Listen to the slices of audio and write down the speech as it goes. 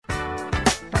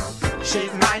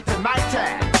She's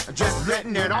mighty, just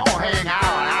letting it all hang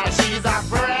out. She's a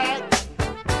friend.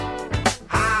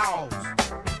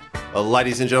 Well,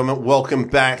 ladies and gentlemen, welcome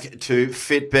back to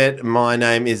Fitbet. My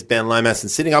name is Ben Lomas,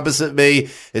 and sitting opposite me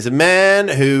is a man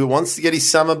who wants to get his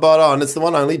summer bod on. It's the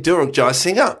one only Duruk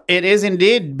Jayasinha. It is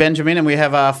indeed, Benjamin, and we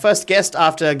have our first guest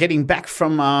after getting back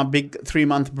from our big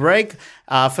 3-month break.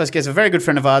 Our first guest, a very good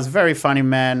friend of ours, very funny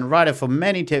man, writer for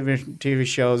many TV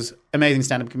shows, amazing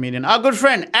stand-up comedian, our good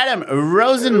friend Adam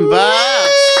Rosenbach.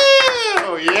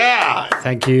 Oh, yeah.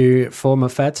 Thank you, former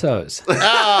fatsos.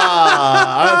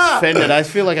 I'm offended. I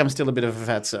feel like I'm still a bit of a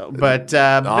fatso. But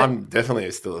I'm definitely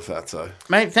still a fatso.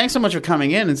 mate, thanks so much for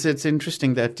coming in. It's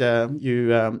interesting that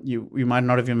you might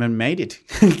not have even made it,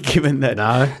 given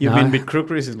that you've been a bit crook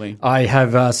recently. I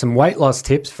have some weight loss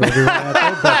tips for everyone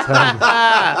out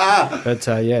there, but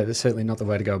that's certainly not the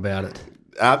way to go about it.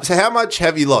 So how much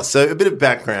have you lost? So a bit of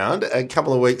background. A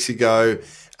couple of weeks ago,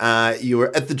 you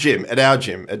were at the gym, at our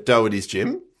gym, at Doherty's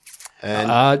gym. And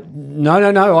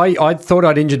No. I thought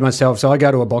I'd injured myself, so I go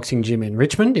to a boxing gym in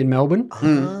Richmond, in Melbourne.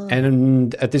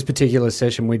 And at this particular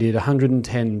session, we did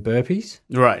 110 burpees.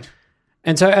 Right.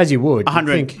 And so, as you would,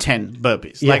 110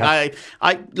 burpees. Yeah. Like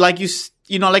I like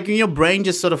you know, like your brain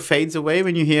just sort of fades away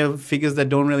when you hear figures that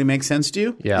don't really make sense to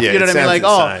you. Yeah. Yeah, You know it what I mean? Like,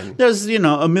 sounds insane. there's,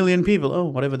 a million people. Oh,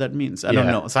 whatever that means. I don't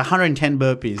Yeah. know. It's 110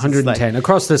 burpees. It's 110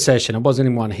 across the session. It wasn't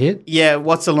in one hit. yeah.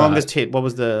 What's the longest hit? What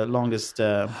was the longest?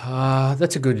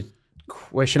 That's a good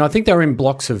question. I think they were in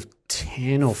blocks of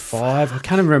 10 or 5. I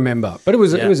can't even remember. But it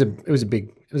was a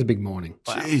big morning.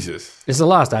 Jesus. It's the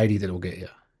last 80 that'll get you.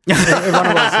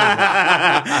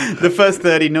 The first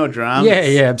 30, no drama.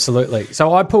 Yeah, absolutely.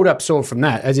 So I pulled up sore from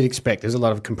that, as you'd expect. There's a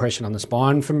lot of compression on the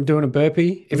spine from doing a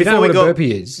burpee. If you don't know what a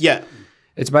burpee is, Yeah.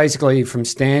 it's basically from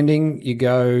standing, you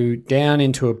go down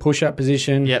into a push-up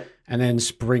position, Yep. and then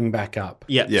spring back up.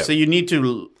 Yeah. Yeah. So you need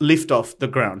to lift off the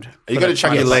ground. You got to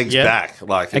chuck your legs Yeah. back.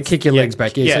 Like And it's- kick your legs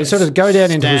back. Yeah. So sort of go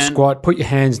down into a Stand. squat, put your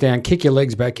hands down, kick your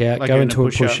legs back out, Like go you're in into a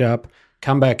a push-up,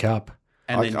 come back up.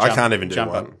 And then I jump- can't even do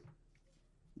jump one. up.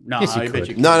 No, Yes, you I bet could.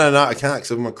 you can. No, I can't because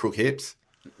of my crook hips.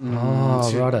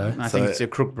 Oh, righto. I think it's your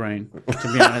crook brain.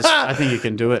 To be honest, I think you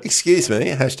can do it. Excuse me,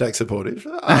 hashtag supportive.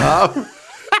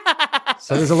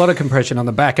 So there's a lot of compression on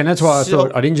the back, and that's why I So-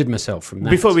 thought I'd injured myself from that.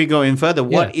 Before we go in further,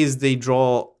 what Yeah. is the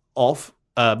draw of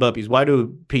burpees? Why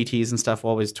do PTs and stuff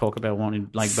always talk about wanting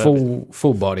like burpees?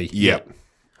 full body. Yep.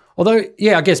 Although,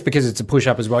 I guess because it's a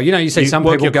push-up as well. You see You some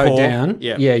work people your go core. down.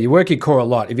 Yeah. You work your core a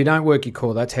lot. If you don't work your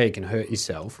core, that's how you can hurt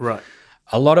yourself. Right.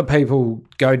 A lot of people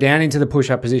go down into the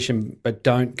push-up position but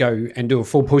don't go and do a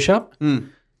full push-up.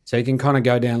 So you can kind of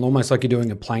go down almost like you're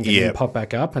doing a plank and Yeah. then pop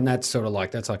back up, and that's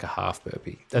like a half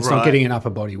burpee. That's Right. not getting an upper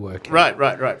body work. Right.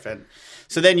 Fed.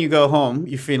 So then you go home,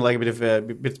 you feel like a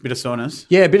bit of soreness.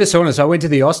 Yeah, a bit of soreness. I went to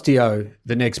the osteo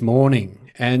the next morning,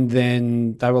 and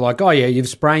then they were like, "Oh yeah, you've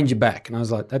sprained your back," and I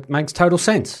was like, "That makes total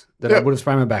sense that I Yep. would have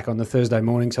sprained my back on the Thursday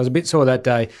morning." So I was a bit sore that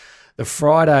day. The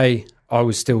Friday, I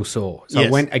was still sore, so Yes.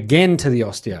 I went again to the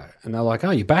osteo, and they're like,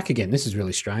 "Oh, you're back again. This is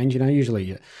really strange. Usually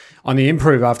you're on the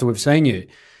improve after we've seen you."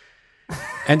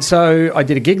 And so I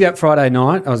did a gig that Friday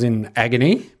night. I was in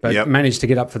agony, but Yep. managed to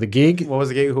get up for the gig. What was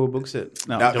the gig? Who books it?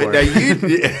 No, No, don't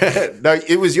worry. no,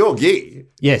 it was your gig.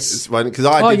 Yes.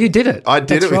 Because You did it. I did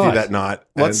That's it with you right. that night.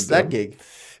 What's And, that gig?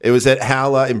 It was at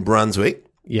Howler in Brunswick.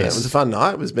 Yes. It was a fun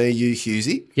night. It was me, you,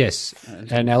 Hughesy. Yes,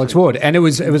 and Alex Ward. And it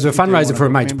was a fundraiser for a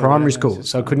mate's Remember, primary whatever, school, it's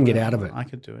so I just couldn't fine, get out of it. I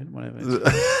could do it. Whatever.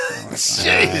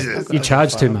 Jesus. You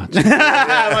charge too much.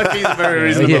 My fee's very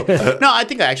reasonable. No, I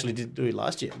think I actually did do it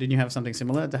last year. Didn't you have something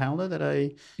similar at the Howler that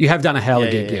I? You have done a howler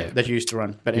gig, yeah. that you used to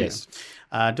run. But anyway, Yes.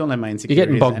 don't let my insecurities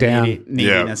getting bogged and down.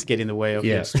 neediness get in the way of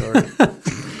Yeah. your story.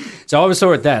 So I was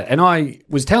sore at that, and I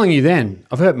was telling you then,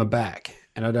 I've hurt my back,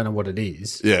 and I don't know what it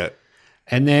is. Yeah.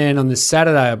 And then on the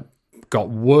Saturday, I got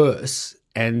worse,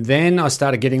 and then I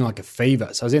started getting like a fever.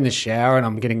 So I was in the shower, and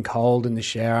I'm getting cold in the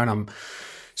shower, and I'm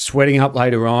sweating up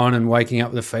later on and waking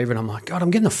up with a fever, and I'm like, God,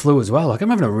 I'm getting the flu as well. Like, I'm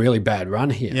having a really bad run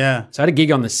here. Yeah. So I had a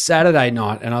gig on the Saturday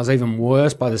night, and I was even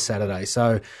worse by the Saturday.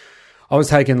 So I was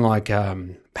taking like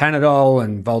Panadol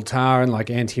and Voltaren, like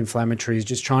anti-inflammatories,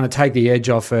 just trying to take the edge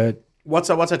off it.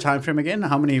 What's a time frame again?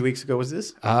 How many weeks ago was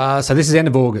this? So this is end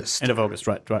of August. End of August,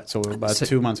 right. So about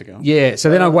 2 months ago. Yeah.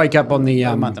 So then I wake up on the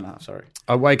A month and a half, sorry.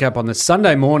 I wake up on the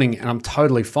Sunday morning and I'm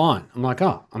totally fine. I'm like,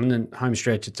 oh, I'm in the home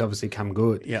stretch. It's obviously come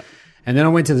good. Yeah. And then I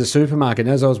went to the supermarket,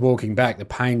 and as I was walking back, the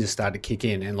pain just started to kick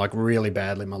in, and like really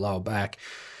badly in my lower back.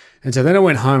 And so then I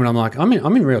went home, and I'm like, I'm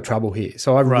in real trouble here.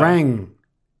 So I rang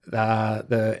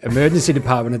the emergency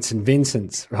department at St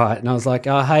Vincent's, right? And I was like,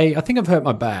 oh, hey, I think I've hurt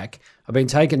my back. I've been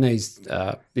taking this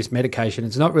medication.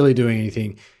 It's not really doing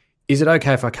anything. Is it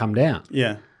okay if I come down?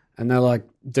 Yeah. And they're like,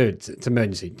 dude, it's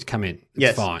emergency. Just come in.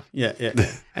 It's fine. Yeah.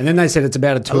 And then they said it's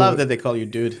about a I tour. love that they call you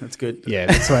dude. That's good. Yeah,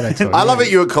 that's the way they talk. I love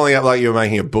it. You were calling up like you were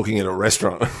making a booking at a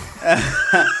restaurant.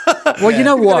 Well, you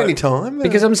know what? Any time?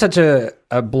 Because I'm such a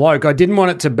bloke, I didn't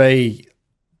want it to be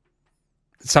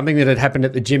something that had happened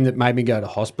at the gym that made me go to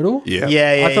hospital. Yeah.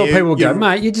 I thought people would go,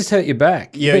 mate, you just hurt your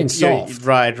back. You're being soft.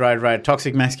 Right.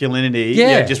 Toxic masculinity.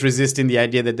 Yeah. You're just resisting the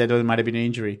idea that there might have been an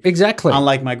injury. Exactly.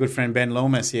 Unlike my good friend Ben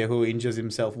Lomas here, who injures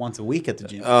himself once a week at the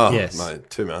gym. Oh, Yes. mate,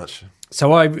 too much.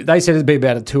 So they said it'd be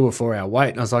about a 2 or 4 hour wait.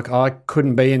 And I was like, I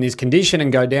couldn't be in this condition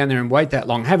and go down there and wait that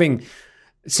long. Having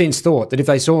since thought that if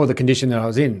they saw the condition that I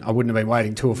was in, I wouldn't have been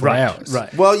waiting 2 or 4 hours.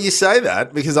 Right. Well, you say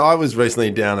that because I was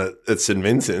recently down at St.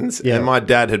 Vincent's and my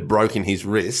dad had broken his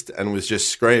wrist and was just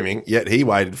screaming, yet he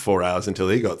waited 4 hours until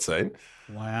he got seen.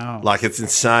 Wow. Like, it's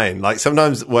insane. Like,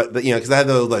 sometimes, because they have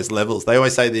all those levels, they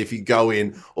always say that if you go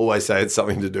in, always say it's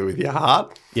something to do with your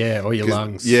heart. Yeah, or your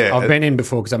lungs. yeah. I've been in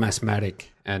before because I'm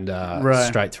asthmatic and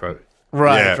straight through.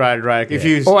 Yeah. Right. If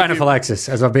you Or anaphylaxis,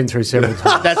 as I've been through several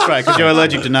times. that's right, because you're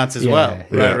allergic to nuts as well.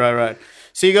 Yeah. Right.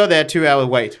 So you go there, 2 hour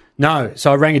wait. No,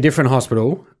 so I rang a different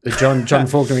hospital, the John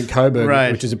Faulkner in Coburg,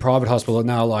 Right. which is a private hospital, and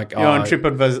they were like, You're on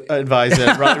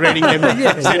TripAdvisor, right, rating them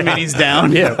 10 minutes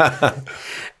down. Yeah.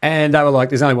 And they were like,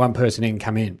 there's only one person in,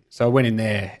 come in. So I went in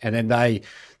there, and then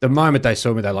the moment they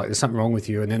saw me, they're like, there's something wrong with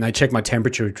you. And then they checked my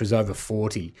temperature, which was over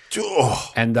 40.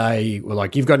 Oh. And they were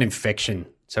like, you've got an infection.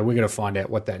 So we're going to find out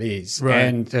what that is. Right.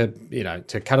 And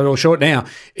to cut it all short now,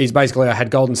 is basically I had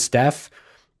golden staph.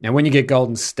 Now, when you get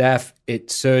golden staph, it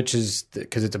searches,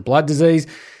 because it's a blood disease,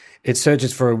 it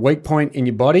searches for a weak point in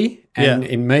your body. And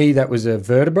in me, that was a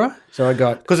vertebra. So I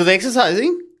got... Because of the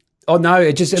exercising? Oh, no,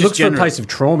 it looks general. for a place of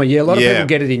trauma. Yeah, a lot of people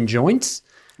get it in joints.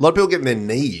 A lot of people get in their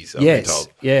knees, I've been told.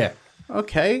 Yeah.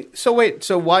 Okay. So wait,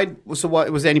 why was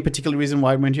there any particular reason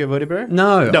why it went to your vertebra?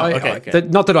 No. Okay.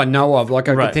 Not that I know of. Like,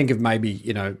 I Right. could think of maybe,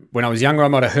 when I was younger, I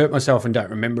might have hurt myself and don't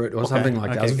remember it or something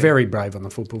like that. I was very brave on the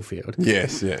football field.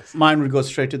 Yes. Mine would go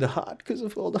straight to the heart because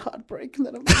of all the heartbreak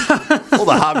that I'm All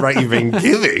the heartbreak you've been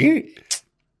giving.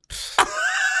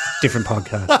 Different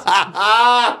podcast.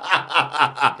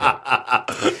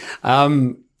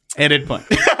 Edit point.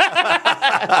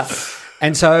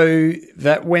 And so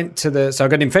that went to so I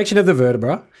got an infection of the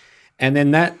vertebra, and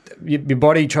then your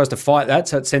body tries to fight that,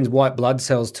 so it sends white blood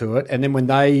cells to it, and then when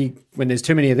there's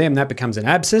too many of them, that becomes an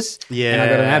abscess. Yeah. And I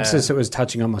got an abscess that was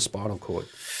touching on my spinal cord.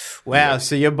 Wow.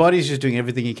 So your body's just doing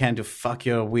everything you can to fuck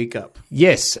your week up.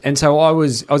 Yes, and so I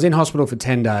was in hospital for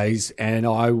 10 days, and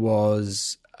I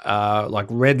was like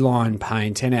red line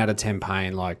pain, 10 out of 10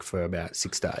 pain, like for about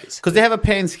 6 days. Because they have a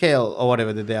pain scale or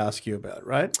whatever that they ask you about,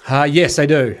 right? Yes, they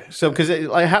do. So, because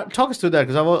talk us through that,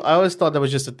 because I always thought that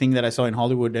was just a thing that I saw in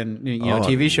Hollywood and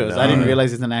TV shows. I didn't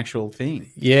realize it's an actual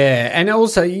thing. Yeah, and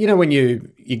also, when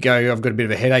you go, I've got a bit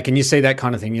of a headache, and you see that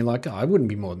kind of thing, you're like, I wouldn't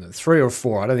be more than 3 or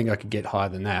 4. I don't think I could get higher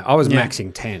than that. I was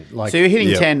maxing 10. Like, So you're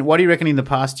hitting 10. What do you reckon in the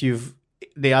past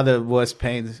the other worst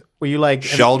pains? Were you like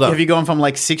Shoulder. Have you gone from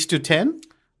like 6 to 10?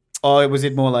 Or was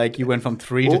it more like you went from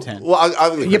 3 to 10?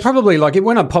 Well, yeah, probably. Like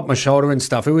when I popped my shoulder and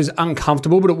stuff, it was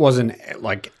uncomfortable, but it wasn't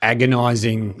like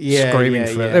agonizing screaming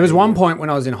for it. There was one point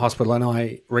when I was in hospital and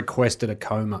I requested a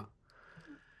coma.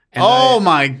 And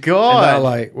my and they God. were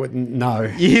like, "What? No.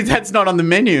 Yeah, that's not on the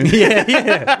menu.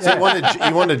 Yeah. So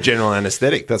you wanted general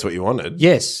anaesthetic. That's what you wanted.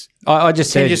 Yes. I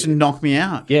just Can said, you just knock me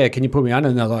out? yeah, can you put me under?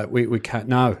 And they're like, we can't,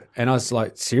 no. And I was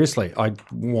like, seriously, I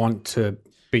want to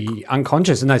be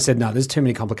unconscious. And they said, no, there's too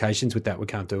many complications with that. We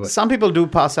can't do it. Some people do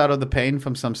pass out of the pain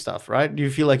from some stuff, right? Do you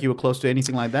feel like you were close to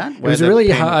anything like that? It was really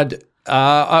hard.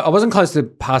 I wasn't close to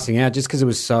passing out just because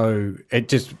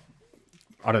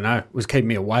I don't know, it was keeping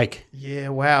me awake. Yeah,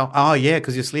 wow. Oh, yeah,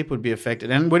 because your sleep would be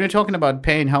affected. And when you're talking about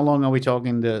pain, how long are we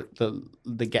talking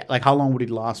the gap? Like, how long would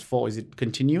it last for? Is it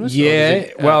continuous?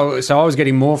 Yeah, so I was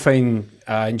getting morphine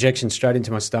injections straight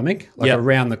into my stomach,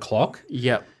 around the clock.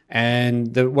 Yep.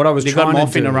 And what I was You trying got to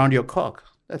morphine do, around your cock.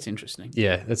 That's interesting.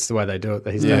 Yeah, that's the way they do it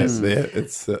these Yes, days. yeah,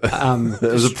 it's it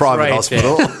was a private straight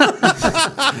hospital.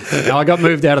 Now, I got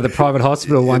moved out of the private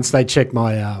hospital once they checked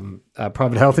my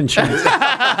private health insurance.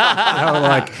 They were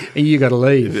like, you got to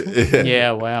leave.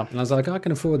 Yeah, wow. And I was like, I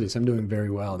can afford this. I'm doing very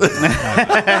well. Look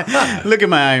at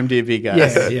my IMDb,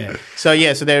 guys. Yeah. So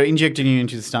they're injecting you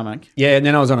into the stomach. Yeah, and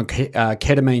then I was on a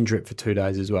ketamine drip for 2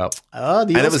 days as well. Oh,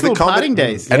 the And old school partying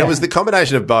days. And it was the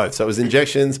combination of both. So it was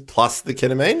injections plus the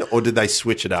ketamine, or did they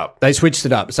switch it up? They switched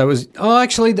it up. So it was,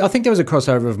 actually, I think there was a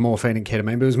crossover of morphine and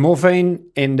ketamine, but it was morphine,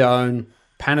 endone,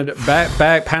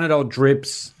 Panadol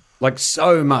drips, like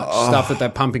so much stuff that they're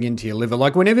pumping into your liver.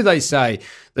 Like whenever they say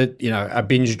that, a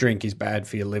binge drink is bad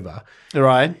for your liver,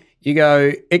 Right. you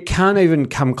go, it can't even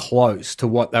come close to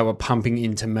what they were pumping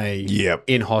into me Yep.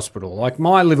 in hospital. Like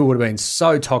my liver would have been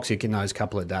so toxic in those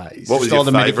couple of days. What was Just all your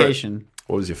the favourite? medication.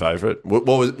 What was your favourite? What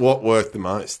worked the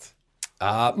most?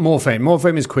 Morphine.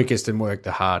 Morphine is quickest and worked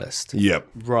the hardest. Yep.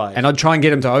 Right. And I'd try and get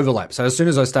them to overlap. So as soon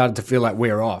as I started to feel that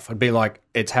wear off, I'd be like,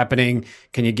 it's happening.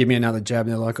 Can you give me another jab?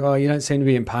 And they're like, oh, you don't seem to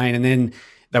be in pain. And then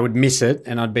they would miss it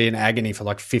and I'd be in agony for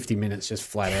like 50 minutes just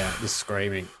flat out, just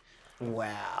screaming.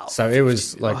 Wow. So it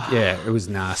was like, yeah, it was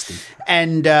nasty.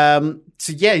 And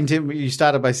so yeah, you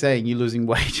started by saying you're losing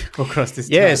weight across this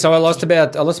Yeah, time. so I lost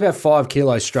about 5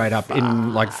 kilos straight up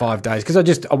in like 5 days because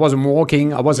I wasn't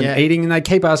walking, I wasn't eating, and they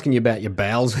keep asking you about your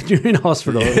bowels when you're in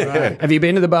hospital. Have you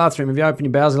been to the bathroom? Have you opened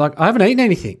your bowels? They're like, I haven't eaten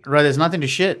anything. Right, there's nothing to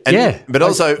shit. And- But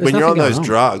also, there's when you're on nothing those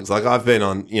going on. drugs, like I've been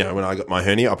on, when I got my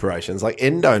hernia operations, like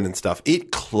endone and stuff,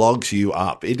 it clogs you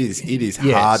up. It is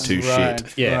hard to Right.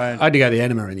 shit. Yeah, Right. I had to go to the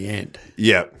enema in the end.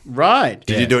 Yeah. Right.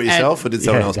 Did you do it yourself or did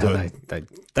someone else do it?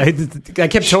 They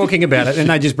kept talking about it, and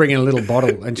they just bring in a little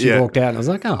bottle, and she Yeah. walked out, and I was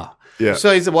like, oh, Yeah. So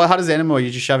how does enema? You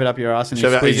just shove it up your ass and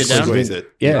Shove you it out, squeeze you it down? squeeze it.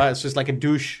 yeah, Right, it's just like a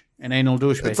douche, an anal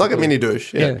douche. It's like a basically. mini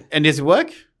douche. Yeah. yeah. And does it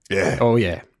work? Yeah. Oh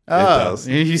yeah. Oh, does.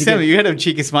 You said you had a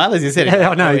cheeky smile as you said it.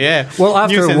 I know. Oh, yeah. Well,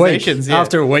 after New a week, sensations, yeah.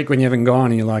 after a week when you haven't gone,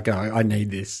 and you're like, oh, I need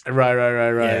this. Right.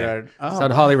 Yeah. Oh, So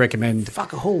I'd highly recommend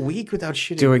fuck, a whole week without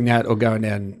shitting. doing that or going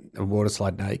down a water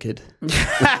slide naked.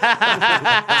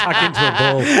 Tuck into a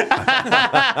ball.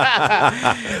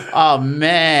 Oh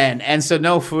man! And so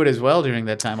no food as well during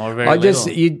that time, or very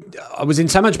little. I was in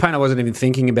so much pain I wasn't even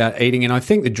thinking about eating, and I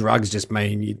think the drugs just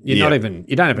mean you don't have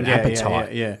an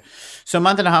appetite. Yeah. So a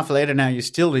month and a half later, now you're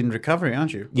still in recovery,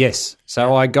 aren't you? Yes.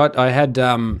 So I had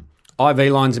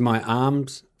IV lines in my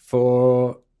arms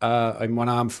in one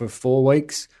arm for 4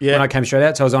 weeks Yeah. when I came straight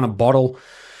out. So I was on a bottle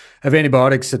of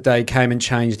antibiotics that they came and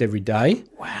changed every day.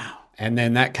 Wow. And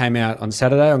then that came out on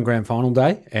Saturday on grand final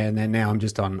day. And then now I'm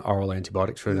just on oral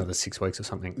antibiotics for another 6 weeks or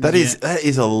something. That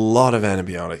is a lot of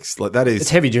antibiotics. Like that is It's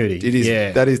heavy duty. It is.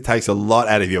 Yeah. That takes a lot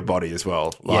out of your body as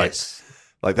well. Like, Yes.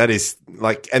 Like that is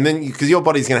like, and then because your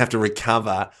body's going to have to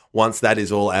recover once that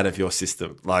is all out of your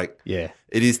system. Like, Yeah.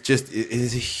 it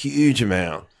is a huge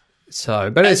amount. So,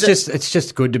 but it's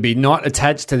just good to be not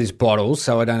attached to this bottle,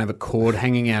 so I don't have a cord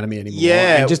hanging out of me anymore.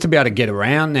 Yeah. and just to be able to get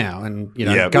around now, and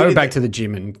Yeah. go back to the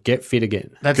gym and get fit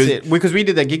again. That's it. Because we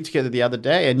did that gig together the other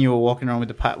day, and you were walking around with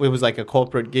it was like a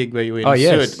corporate gig where you were in a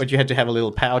yes. suit, but you had to have a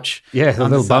little pouch. Yeah, a on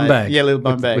the little bum side. bag. Yeah, a little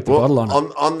bum bag. with the bottle on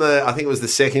it. On the, I think it was the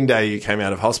second day you came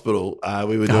out of hospital.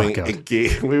 We were doing God. a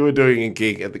gig. We were doing a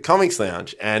gig at the Comics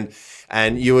Lounge, and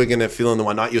you were going to fill in the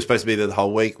one night. You were supposed to be there the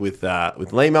whole week with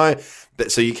Limo.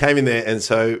 So you came in there, and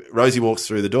so Rosie walks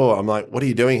through the door. I'm like, "What are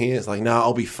you doing here?" It's like, "No,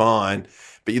 I'll be fine."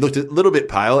 But you looked a little bit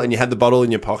pale, and you had the bottle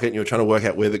in your pocket, and you were trying to work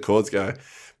out where the cords go.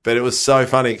 But it was so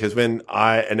funny because when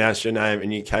I announced your name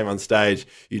and you came on stage,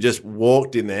 you just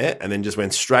walked in there and then just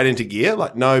went straight into gear,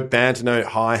 like no banter, no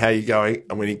hi, how you going?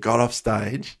 And when he got off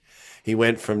stage, he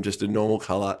went from just a normal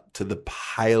color to the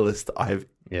palest I've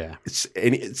Yeah,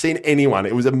 seen anyone.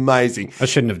 It was amazing. I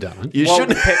shouldn't have done it. You Well,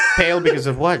 shouldn't. pale because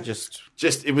of what? It was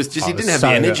just I he was didn't have so-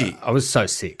 the energy. I was so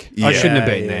sick. Yeah. I shouldn't have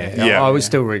been Yeah, there. yeah. I was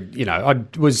still, I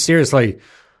was seriously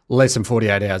less than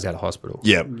 48 hours out of hospital.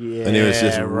 Yep. And he was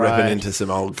just Yeah, ripping right. into some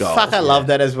old gold. Fuck, I love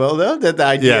that as well, though. That the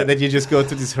idea Yeah. that you just go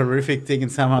through this horrific thing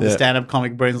and somehow the Yeah. stand-up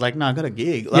comic brain's like, no, I got a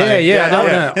gig. Like, Yeah, yeah. I don't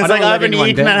wanna- It's I like, don't I let haven't anyone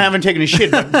eaten and down. I haven't taken a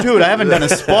shit. But, dude, I haven't done a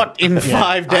spot in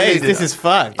 5 days. This is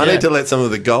fucked. I need to let some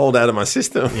of the gold out of my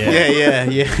system. Yeah.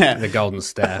 The golden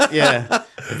staff. Yeah.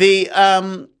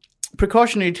 The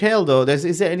precautionary tale, though,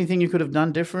 is there anything you could have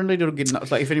done differently to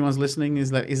get, like, if anyone's listening,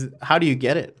 how do you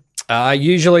get it?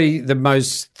 Usually the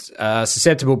most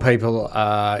susceptible people,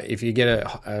 if you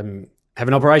have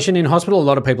an operation in hospital, a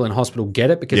lot of people in hospital get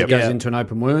it because Yep. it goes Yeah. into an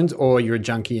open wound, or you're a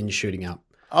junkie and you're shooting up.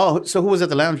 Oh, so who was at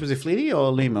the lounge? Was it Fleety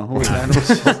or Lima? Who was that?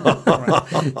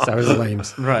 So it was the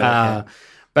Leams. Right,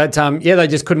 But they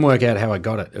just couldn't work out how I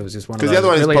got it. It was just one of Because those the other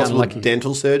one really is possible unlucky.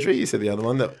 dental surgery. You said the other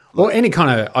one that. Or any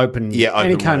kind of open,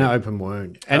 open open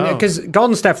wound, and because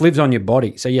golden staph lives on your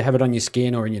body, so you have it on your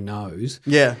skin or in your nose.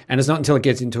 Yeah. and it's not until it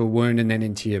gets into a wound and then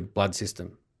into your blood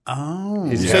system. Oh.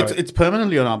 Is So how it's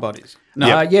permanently on our bodies?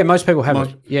 No. Yeah. Most people have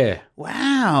it. Yeah,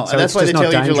 Wow. So And that's it's why they just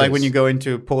tell not you to, like, dangerous. when you go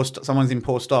into someone's in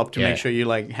post-op to Yeah. make sure you,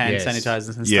 like, hand Yes.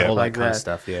 sanitizers and Yeah. stuff all like that kind that. of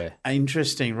stuff. Yeah.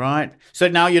 Interesting, right? So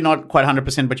now you're not quite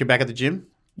 100%, but you're back at the gym?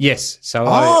 Yes. So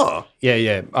Oh.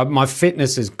 my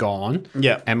fitness is gone.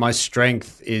 Yeah. And my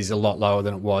strength is a lot lower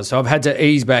than it was. So I've had to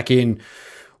ease back in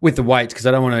with the weights because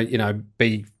I don't want to,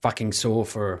 be fucking sore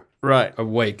for Right. a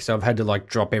week. So I've had to like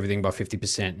drop everything by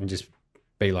 50% and just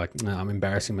be like, no, I'm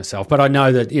embarrassing myself. But I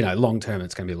know that, long term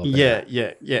it's going to be a lot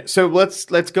better. Yeah. So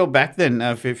let's go back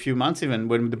then for a few months even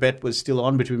when the bet was still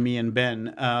on between me and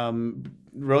Ben.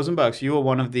 Rosenbucks, you were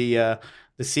one of the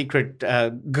secret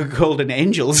golden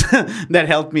angels that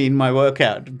helped me in my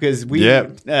workout because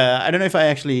I don't know if I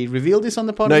actually revealed this on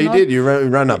the podcast. No, you did. You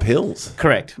run up hills.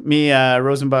 Correct. Me,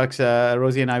 Rosenbucks,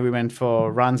 Rosie and I, we went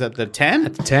for runs at the 10.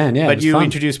 At the 10, yeah. But you fun.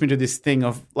 introduced me to this thing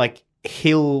of like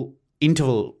hill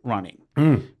interval running.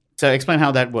 So explain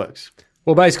how that works.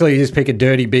 Well, basically, you just pick a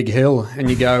dirty big hill and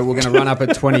you go, we're going to run up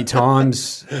it 20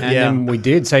 times. And then we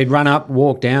did. So you'd run up,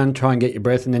 walk down, try and get your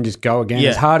breath, and then just go again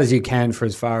as hard as you can for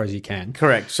as far as you can.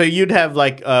 Correct. So you'd have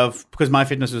like, because my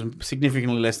fitness was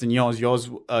significantly less than yours,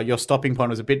 your stopping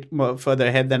point was a bit more further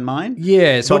ahead than mine.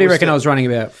 Yeah. So what do you reckon? I was running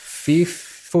about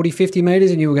 40, 50 metres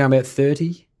and you were going about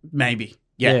 30? Maybe.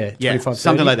 Yeah, 25,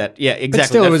 something like that. Yeah, exactly. But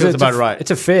still, that feels about right. It's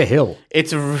a fair hill.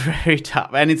 It's very tough,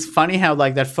 and it's funny how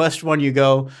like that first one you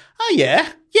go, oh yeah,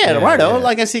 righto.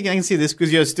 Like I can see this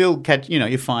because you're still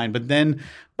you're fine. But then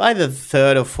by the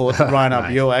third or fourth run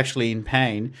up, you're actually in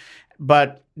pain.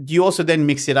 But you also then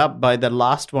mix it up by the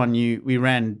last one we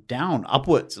ran down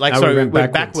upwards. Like we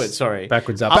ran backwards. Sorry,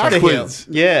 backwards up the hill.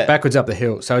 Yeah, backwards up the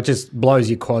hill. So it just blows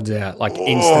your quads out like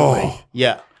instantly.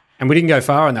 Yeah. And we didn't go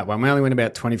far on that one. We only went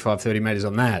about 25, 30 metres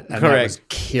on that. And that was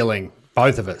killing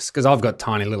both of us because I've got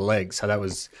tiny little legs. So that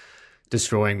was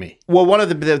destroying me. Well, one of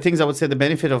the things I would say the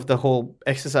benefit of the whole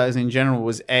exercise in general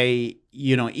was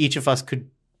each of us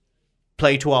could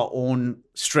play to our own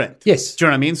strength. Yes. Do you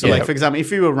know what I mean? So like, for example,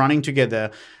 if we were running together,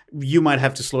 you might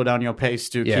have to slow down your pace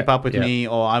to keep up with me,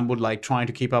 or I would like trying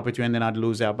to keep up with you and then I'd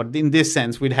lose out. But in this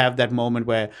sense, we'd have that moment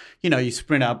where, you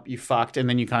sprint up, you fucked, and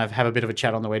then you kind of have a bit of a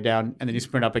chat on the way down and then you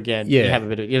sprint up again. Yeah. You have a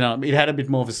bit of, it had a bit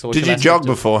more of a social Did you aspect jog to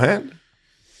it. beforehand?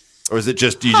 Or is it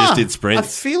just you just did I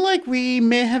sprints? feel like we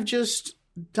may have just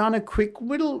done a quick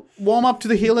little warm up to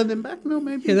the hill and then back. No,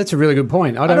 maybe. Yeah, that's a really good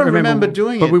point. I don't remember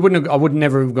doing but it. I would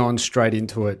never have gone straight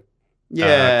into it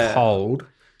cold.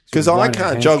 Because I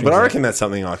can't jog, but I reckon that's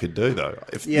something I could do, though.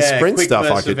 If the sprint quick stuff I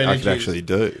bursts could of energies. actually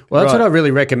do. Well, that's what I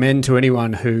really recommend to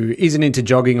anyone who isn't into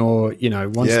jogging or,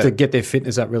 wants to get their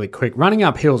fitness up really quick. Running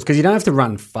up hills, because you don't have to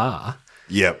run far.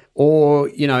 Yep. Or,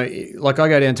 like I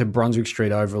go down to Brunswick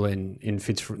Street Oval in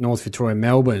North Fitzroy,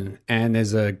 Melbourne, and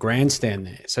there's a grandstand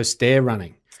there. So stair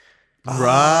running.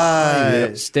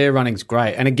 Right. Stair running's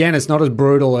great. And again, it's not as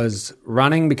brutal as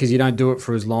running because you don't do it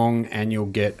for as long and you'll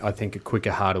get, I think, a quicker,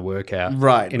 harder workout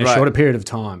in a shorter period of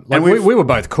time. Like And we were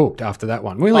both cooked after that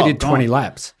one. We only did 20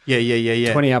 laps.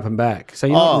 Yeah. 20 up and back. So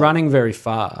you're not running very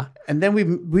far. And then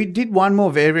we did one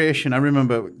more variation. I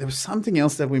remember there was something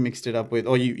else that we mixed it up with.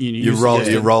 Or you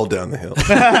roll down the hill.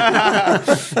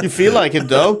 You feel like it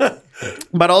though.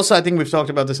 But also, I think we've talked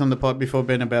about this on the pod before,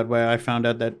 Ben, about where I found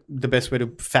out that the best way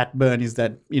to fat burn is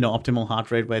that, optimal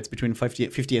heart rate where it's between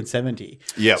 50 and 70.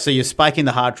 Yeah. So you're spiking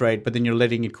the heart rate, but then you're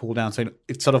letting it cool down. So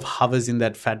it sort of hovers in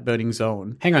that fat burning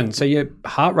zone. Hang on. So your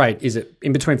heart rate, is it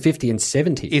in between 50 and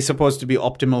 70? Is supposed to be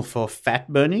optimal for fat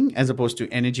burning as opposed to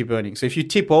energy burning. So if you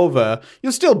tip over,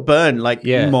 you'll still burn more,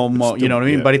 you know what I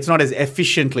mean? Yeah. But it's not as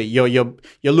efficiently. You're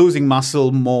losing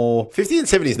muscle more. 50 and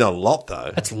 70 is not a lot,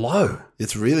 though. That's low.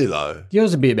 It's really low.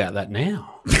 Yours would be about that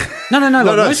now. No. Most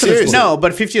of us seriously. No,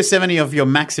 but 50 or 70 of your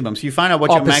maximum. So you find out what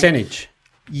your percentage.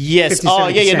 Yes. 50, Oh,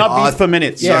 yeah, not beats per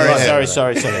minute. Yeah,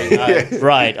 Sorry.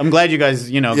 Right. I'm glad you guys,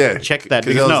 checked that.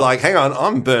 Because I was like, hang on,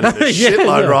 I'm burning a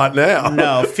shitload right now.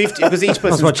 No, 50, because each I was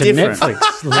person's watching different.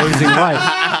 Netflix, losing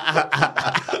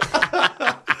weight.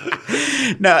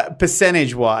 No,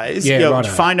 percentage-wise,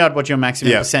 find out what your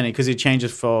maximum percentage, because it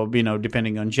changes for,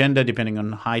 depending on gender, depending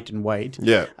on height and weight.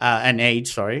 Yeah. And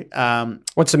age, sorry.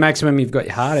 What's the maximum you've got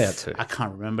your heart out to? I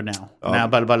can't remember now.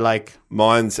 But like...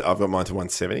 I've got mine to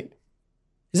 170.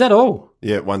 Is that all?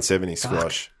 Yeah, 170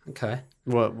 squash. Okay.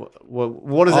 What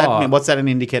does that mean? What's that an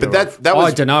indicator But that I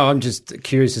was don't know. I'm just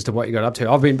curious as to what you got up to.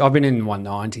 I've been in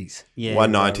 190s. Yeah,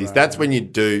 190s. right. That's when you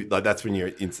do, that's when you're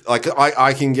in,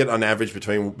 I can get on average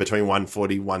between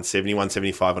 140, 170,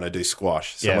 175 when I do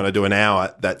squash. So when I do an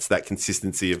hour, that's that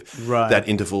consistency of that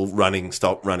interval running,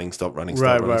 stop, running, stop, running,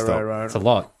 stop, running, stop. Right. That's a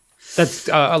lot. That's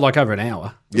like over an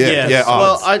hour. Yeah.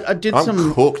 Well, I did I'm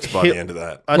some... cooked by the end of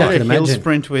that. I did a can hill imagine.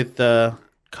 sprint with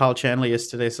Carl Chandler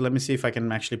yesterday, so let me see if I can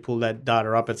actually pull that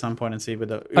data up at some point and see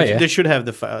whether they should have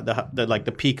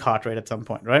the peak heart rate at some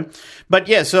point, right? But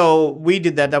yeah, so we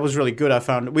did that. That was really good. I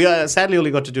found we sadly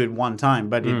only got to do it one time,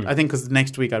 but I think because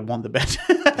next week I'd won the bet.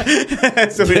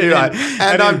 So we You're like, didn't-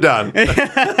 and I'm done.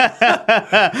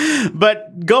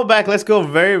 But go back. Let's go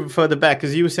very further back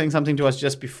because you were saying something to us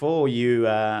just before you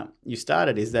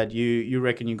started. Is that you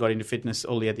reckon you got into fitness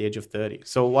only at the age of 30?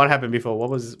 So what happened before? What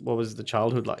was the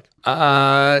childhood like?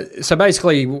 So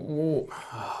basically,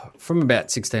 from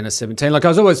about 16 or 17, like I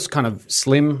was always kind of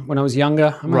slim when I was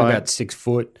younger. I'm Right. about 6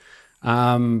 foot,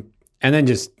 and then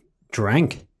just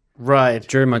drank Right.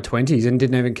 during my 20s and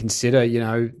didn't even consider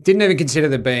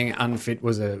that being unfit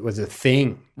was a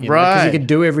thing, because Right. you could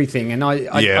do everything, and I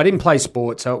Yeah. didn't play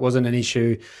sport, so it wasn't an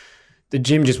issue. The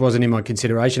gym just wasn't in my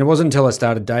consideration. It wasn't until I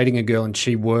started dating a girl and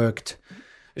she was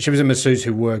a masseuse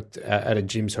who worked at a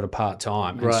gym sort of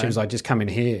part-time. And Right. she was like, just come in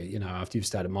here, after you've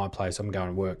started my place, I'm going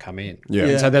to work, come in. Yeah.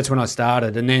 And so that's when I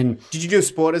started. And then Did you do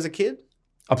sport as a kid?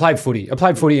 I played footy. I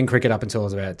played footy and cricket up until I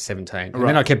was about 17. And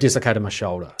then I kept dislocating my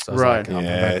shoulder. So I was Right. like, I've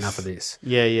Yes. had enough of this.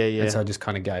 Yeah. And so I just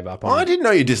kind of gave up Oh, on I it. didn't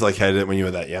know you dislocated it when you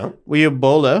were that young. Were you a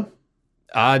bowler?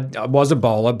 I was a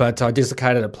bowler, but I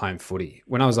dislocated it playing footy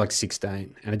when I was like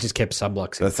 16, and it just kept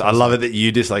subluxing. I love it that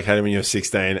you dislocated when you were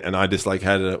 16 and I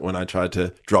dislocated it when I tried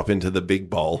to drop into the big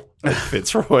bowl at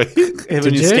Fitzroy. When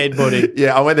you you? skateboarding?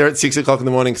 Yeah, I went there at 6 o'clock in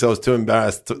the morning because I was too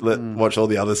embarrassed to watch all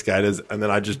the other skaters, and then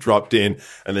I just dropped in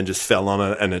and then just fell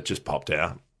on it and it just popped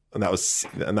out. And that was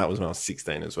when I was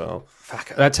 16 as well.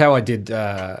 Fuck, that's how I did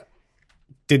the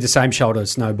same shoulder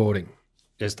snowboarding.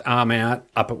 Just arm out,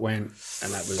 up it went,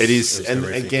 and that was It is, was and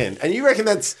horrific. again, and you reckon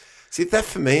that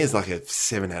for me is like a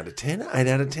 7 out of 10, 8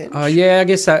 out of 10? Oh yeah, I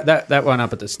guess that one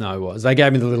up at the snow was. They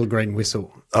gave me the little green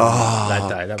whistle that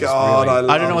day. That God, was really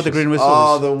I don't know what the green whistle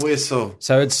Oh, is. the whistle.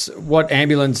 So it's what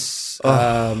ambulance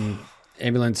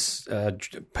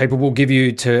people will give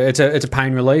you to. It's a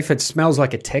pain relief. It smells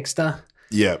like a Texter,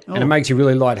 Yeah. and it makes you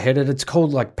really lightheaded. It's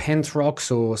called like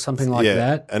Penthrox or something like Yeah.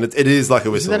 that. And it is like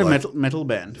a whistle. Is that a like- metal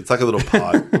band? It's like a little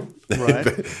pipe. Right.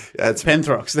 Yeah, it's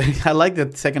Penthrox. I like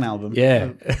the second album.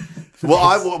 Yeah,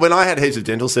 Well, when I had heaps of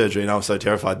dental surgery and I was so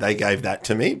terrified, they gave that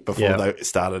to me before Yeah. they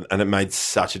started, and it made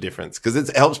such a difference because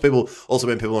it helps people. Also,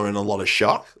 when people are in a lot of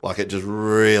shock, like it just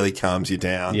really calms you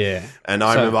down. Yeah. And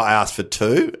I So- remember I asked for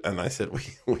 2, and they said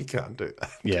we can't do that.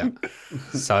 yeah.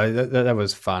 So that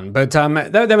was fun, but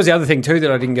that was the other thing too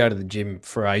that I didn't go to the gym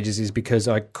for ages is because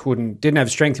I didn't have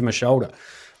strength in my shoulder.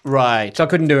 Right. So I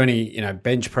couldn't do any,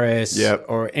 bench press Yep.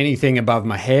 or anything above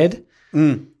my head.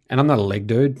 And I'm not a leg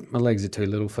dude. My legs are too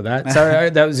little for that. So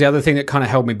that was the other thing that kind of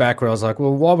held me back where I was like,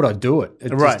 well, why would I do it?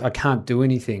 Right. I can't do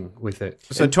anything with it.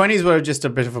 So 20s were just a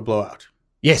bit of a blowout.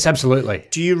 Yes, absolutely.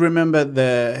 Do you remember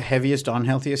the heaviest,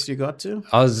 unhealthiest you got to?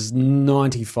 I was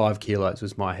 95 kilos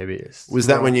was my heaviest. Was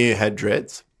that when you had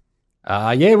dreads?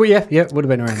 Yeah, would have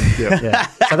been around there. Yeah.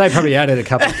 So they probably added a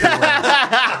couple of kilos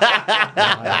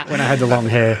when I had the long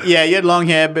hair. Yeah, you had long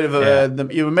hair, bit of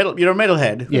a you're a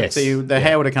metalhead. Yes. So the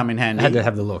hair would have come in handy. I had to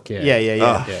have the look, yeah.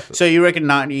 Yeah. Oh. So you reckon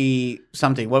 90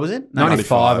 something? What was it?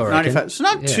 95, I reckon. 95. So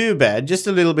not too bad. Just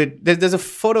a little bit. There's a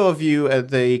photo of you at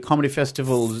the Comedy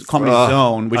Festival's Comedy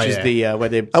Zone, which is yeah. the where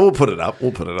they And we'll put it up.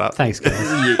 Thanks,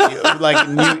 guys. like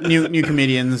new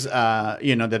comedians,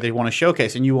 that they want to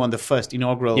showcase, and you won the first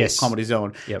inaugural Yes. Comedy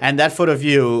Zone. Yep. And that photo of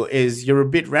you is you're a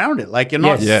bit rounded, like you're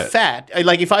not Yes. Yeah. fat.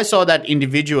 Like if I saw that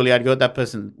individually, I'd go, that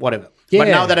person, whatever. But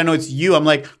Yeah. now that I know it's you, I'm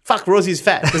like, fuck, Rosie's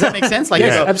fat. Does that make sense? Like,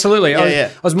 Yes, you go, absolutely. Yeah,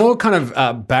 I was more kind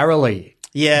of barrely.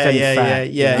 yeah, than yeah,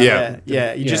 fat, yeah.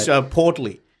 Yeah. You just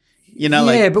portly,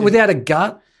 like Yeah, but without a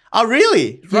gut. oh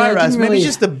really? Yeah, Right, it right. didn't Maybe really-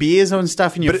 just the beer zone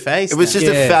stuff in your face. It was then.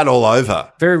 just a fat all over.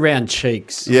 Very round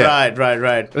cheeks. Yeah.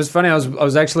 right. It was funny. I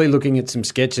was actually looking at some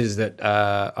sketches that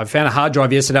I found a hard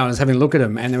drive yesterday and I was having a look at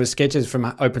them, and there were sketches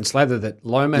from Open Slather that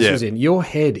Lomas Yeah. was in. Your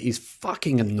head is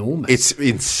fucking enormous. It's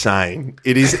insane.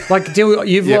 It is. like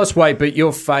you've Yep. lost weight, but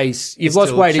your face, you've lost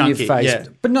still weight in chunky, your face, yeah.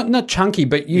 but not chunky.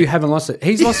 But you haven't lost it.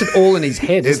 He's lost it all in his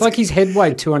head. It's like his head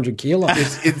weighed 200 kilos.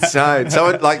 It's insane.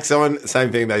 Someone,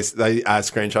 same thing. They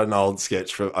screenshot an old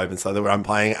sketch from Open Slather where I'm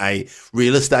playing a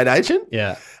real estate agent.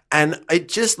 Yeah. And it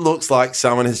just looks like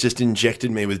someone has just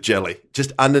injected me with jelly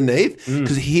just underneath.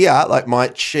 Because here, like my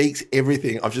cheeks,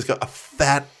 everything, I've just got a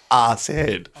fat ass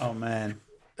head. Oh man,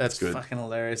 that's good. fucking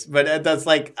hilarious. But that's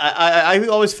like I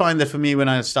always find that for me when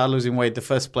I start losing weight, the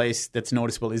first place that's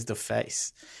noticeable is the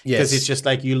face. Because Yes. it's just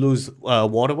like you lose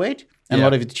water weight, and a Yeah.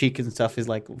 lot of your cheek and stuff is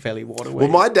like fairly water weight.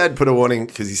 Well, my dad put a warning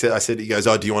because he goes,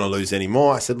 oh, do you want to lose any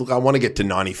more? I said, look, I want to get to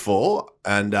 94.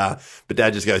 And, but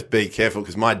dad just goes, be careful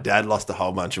because my dad lost a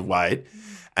whole bunch of weight.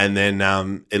 And then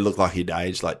it looked like he'd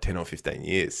aged like 10 or 15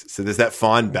 years. So there's that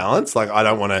fine balance. Like, I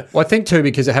don't want to. Well, I think too,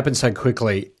 because it happens so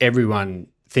quickly, everyone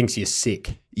thinks you're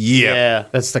sick. yeah.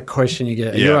 That's the question you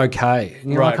get. Are Yeah. you okay?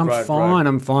 And you're Right, like, I'm right, fine. right.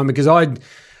 I'm fine. Because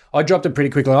I dropped it pretty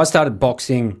quickly. I started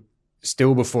boxing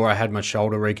still before I had my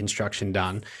shoulder reconstruction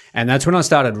done. And that's when I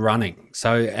started running.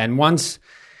 So, and once,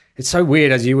 it's so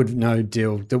weird, as you would know,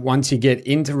 Dill, that once you get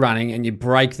into running and you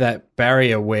break that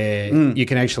barrier where you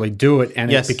can actually do it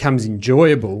and Yes. it becomes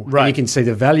enjoyable Right. and you can see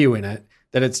the value in it,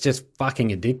 that it's just fucking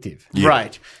addictive.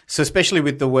 Right. So especially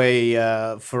with the way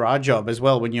for our job as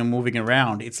well, when you're moving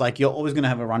around, it's like you're always going to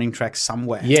have a running track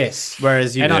somewhere. Yes.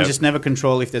 Whereas you And can I'm- just never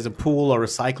control if there's a pool or a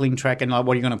cycling track, and like,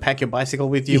 what are you going to pack your bicycle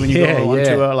with you when you Yeah, go on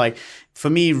yeah. tour? Like for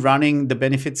me, running, the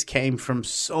benefits came from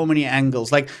so many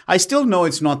angles. Like I still know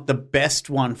it's not the best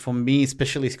one for me,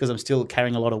 especially because I'm still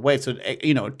carrying a lot of weight. So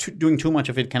doing too much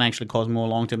of it can actually cause more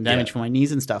long-term damage for my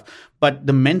knees and stuff. But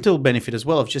the mental benefit as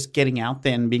well of just getting out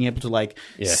there and being able to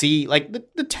see like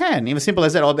the tan, even simple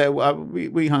as that.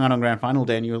 We hung out on grand final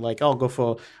day, and you were like, "Oh, go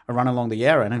for a run along the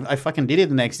Yarra," and I fucking did it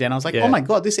the next day, and I was like, Yeah. "Oh my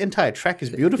god, this entire track is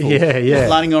beautiful." Yeah, yeah.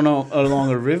 Lying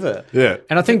along a river. Yeah.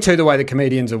 And I think too, the way that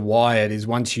comedians are wired is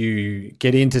once you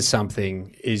get into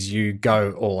something, is you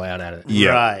go all out at it. Yeah.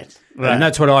 Right. And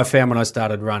that's what I found when I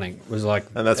started running. Was like,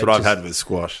 And that's it what I've just- had with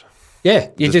squash. Yeah,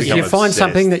 you Just you become find obsessed.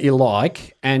 something that you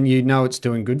like, and you know it's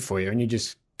doing good for you, and you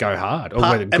just go hard, or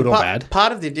whether good or bad.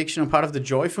 Part of the addiction and part of the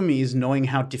joy for me is knowing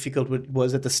how difficult it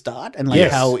was at the start, and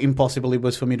Yes. how impossible it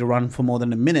was for me to run for more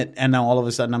than a minute. And now all of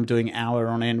a sudden I'm doing hour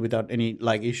on end without any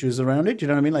issues around it. You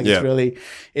know what I mean? Like Yeah. it's really,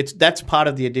 that's part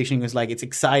of the addiction. Is like it's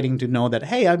exciting to know that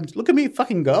hey, look at me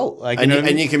fucking go. Like And know you, what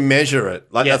I mean? and you can measure it.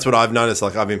 Like Yeah. that's what I've noticed.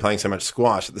 Like I've been playing so much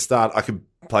squash at the start, I could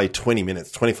play 20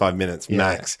 minutes, 25 minutes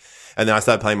max. And then I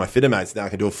started playing my fitter mates. Now I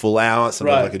can do a full hour.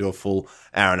 Sometimes Right. I can do a full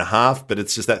hour and a half. But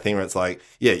it's just that thing where it's like,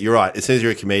 yeah, you're right. As soon as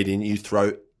you're a comedian, you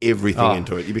throw everything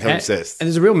into it. You become obsessed. And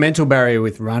there's a real mental barrier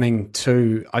with running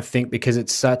too, I think, because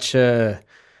it's such a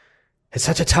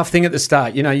tough thing at the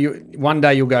start. You know, one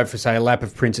day you'll go for, say, a lap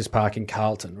of Princess Park in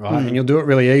Carlton, right? And you'll do it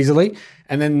really easily.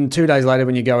 And then 2 days later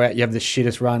when you go out, you have the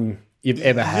shittest run you've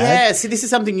ever had. Yeah, see, this is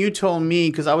something you told me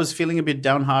because I was feeling a bit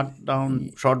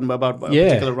downtrodden about a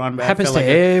particular run. But I happens felt to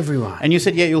like everyone. and you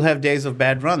said, yeah, you'll have days of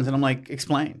bad runs. And I'm like,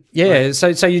 explain. Yeah,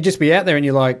 so you just be out there and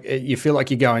you're like, you feel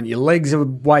like you're going, your legs are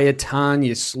weigh a ton,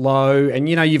 you're slow, and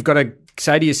you know you've got to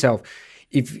say to yourself,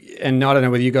 and I don't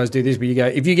know whether you guys do this, but you go,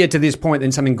 if you get to this point,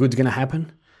 then something good's going to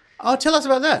happen. Oh, tell us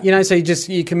about that. You know, so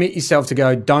you commit yourself to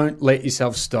go, don't let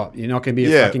yourself stop. You're not going to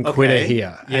be a fucking quitter Okay.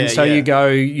 here. Yeah, and so yeah. you go,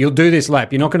 you'll do this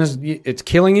lap. You're not going to, it's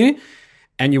killing you.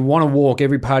 And you want to walk,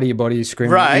 every part of your body is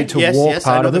screaming at you Right, to yes, walk yes, I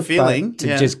part know of the it, but feeling. to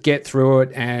Yeah. just get through it.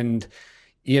 And,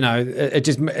 you know, it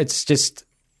just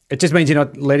means you're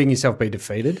not letting yourself be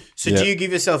defeated. So do you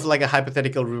give yourself like a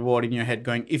hypothetical reward in your head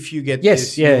going, if you get Yes,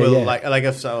 this, yeah, you will yeah. like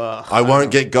if so I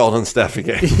won't get golden staff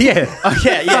again. Yeah.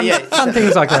 yeah. Fun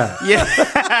things like that.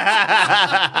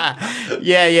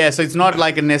 Yeah. So it's not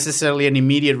like necessarily an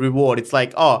immediate reward. It's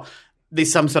like, oh, there's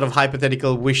some sort of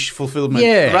hypothetical wish fulfillment.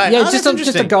 Yeah. Right. Yeah, Oh, just that's a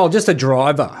interesting. goal, just a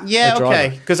driver. Yeah, A driver.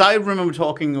 okay. Because I remember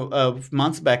talking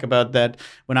months back about that.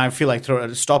 When I feel like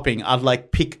stopping, I'd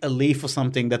like pick a leaf or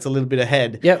something that's a little bit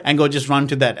ahead, Yep. and go just run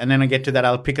to that. And then I get to that,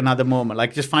 I'll pick another moment.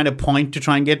 Like just find a point to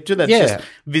try and get to that's Yeah. just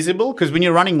visible. Because when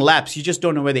you're running laps, you just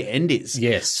don't know where the end is.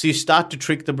 Yes. So you start to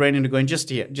trick the brain into going just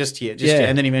here, Yeah.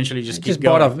 and then eventually just keep Just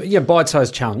going.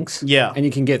 bite-sized chunks. Yeah. And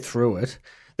you can get through it.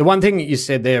 The one thing that you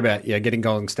said there about getting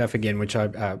golden staff again, which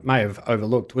I may have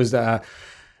overlooked, was at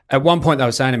one point they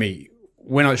were saying to me,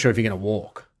 we're not sure if you're going to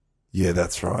walk. Yeah,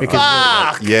 that's right.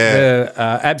 Because Yeah. the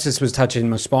abscess was touching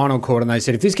my spinal cord, and they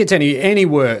said, if this gets any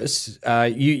worse,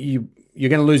 you're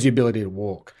going to lose the ability to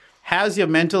walk. How's your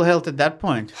mental health at that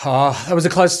point? Oh, that was the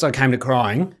closest I came to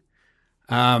crying.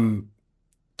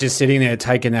 Just sitting there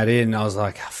taking that in, I was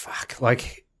like, oh, fuck.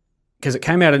 Like, because it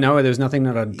came out of nowhere. There was nothing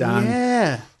that I'd done.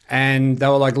 Yeah. And they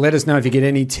were like, let us know if you get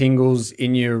any tingles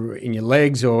in your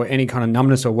legs or any kind of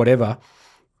numbness or whatever,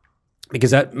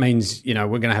 because that means, you know,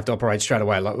 we're going to have to operate straight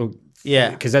away. Like, Yeah.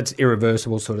 because that's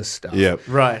irreversible sort of stuff. Yeah.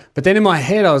 Right. But then in my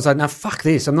head, I was like, no, fuck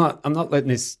this. I'm not letting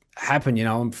this happen. You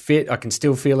know, I'm fit. I can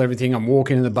still feel everything. I'm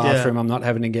walking in the bathroom. I'm not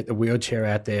having to get the wheelchair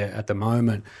out there at the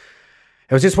moment.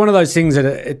 It was just one of those things that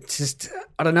it just,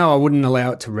 I don't know, I wouldn't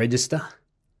allow it to register.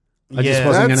 I just Yeah.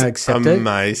 wasn't That's going to accept it.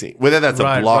 amazing. Whether that's a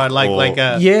block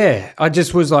or... Yeah, I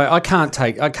just was like, I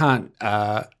can't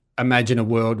imagine a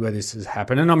world where this has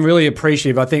happened, and I'm really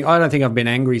appreciative. I don't think I've been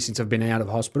angry since I've been out of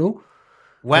hospital.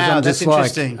 Wow, I'm that's just like,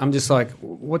 interesting. I'm just like,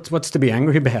 what's to be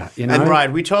angry about? You know, And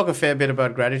right, we talk a fair bit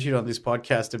about gratitude on this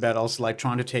podcast, about also like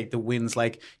trying to take the wins,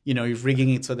 like, you know, rigging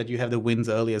it so that you have the wins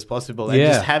early as possible. And Yeah.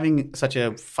 just having such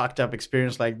a fucked up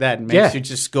experience like that makes Yeah. you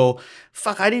just go,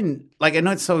 fuck, I didn't, like, I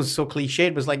know it's so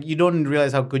cliched, but it's like you don't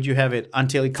realize how good you have it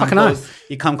until you come Fucking close, oath.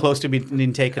 you come close to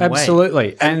being taken away.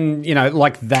 Absolutely. And, you know,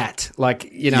 like that, like,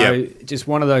 you know, Yep. just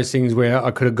one of those things where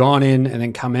I could have gone in and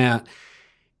then come out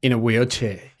in a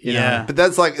wheelchair. You Yeah. know? But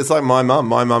that's like, it's like my mum.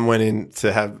 My mum went in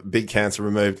to have big cancer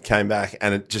removed, came back,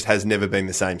 and it just has never been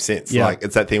the same since. Yeah. Like,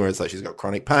 it's that thing where it's like she's got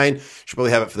chronic pain. She'll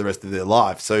probably have it for the rest of their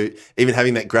life. So even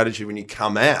having that gratitude when you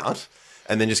come out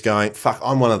and then just going, fuck,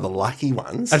 I'm one of the lucky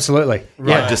ones. Absolutely. Like,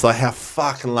 Yeah. just like, how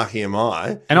fucking lucky am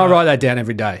I? And I write that down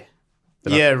every day.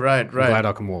 Yeah, right. I'm glad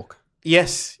I can walk.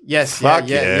 Yes, Fuck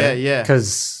yeah. yeah.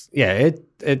 Because, yeah,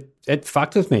 it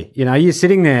fucked with me. You know, you're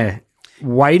sitting there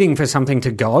waiting for something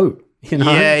to go. You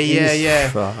know? Yeah.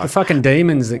 The fucking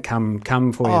demons that come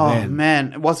for you Oh then.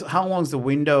 man, how long's the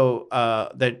window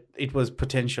that it was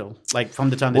potential? Like from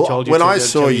the time they Well, told you. when to I the-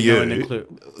 saw till you, know and include.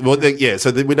 well, so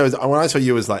the windows, when I saw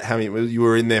you was like, how many, you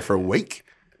were in there for a week?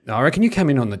 I reckon you came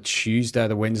in on the Tuesday,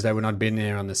 the Wednesday when I'd been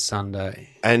there on the Sunday.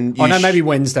 And Oh, you no, maybe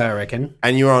Wednesday, I reckon.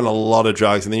 and you were on a lot of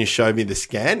drugs, and then you showed me the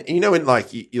scan. And you know when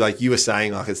like you were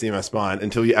saying like it's near my spine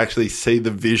until you actually see the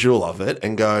visual of it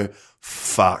and go,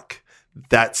 "Fuck,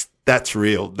 that's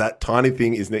real. That tiny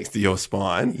thing is next to your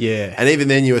spine." Yeah. And even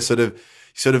then, you were sort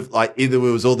of like either it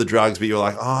was all the drugs, but you were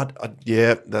like, "Oh,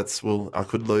 yeah, I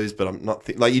could lose, but I'm not."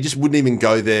 Like you just wouldn't even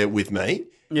go there with me.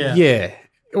 Yeah. Yeah.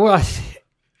 Well,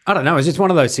 I don't know. It's just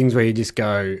one of those things where you just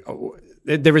go, oh,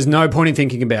 there is no point in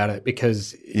thinking about it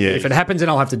because if it happens, then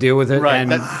I'll have to deal with it. Right.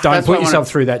 And That's don't what put I yourself wanna-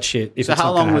 through that shit. If So it's how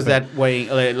not gonna long was happen. that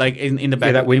waiting? Like in the back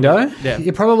Yeah, that of- window? Yeah.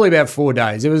 Probably about 4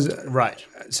 days. It was Right.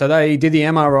 So they did the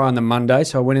MRI on the Monday.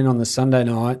 So I went in on the Sunday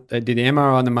night. They did the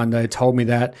MRI on the Monday, told me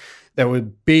that. There were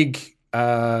big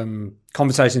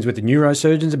conversations with the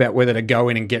neurosurgeons about whether to go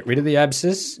in and get rid of the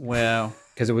abscess Wow.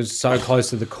 because it was so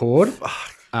close to the cord.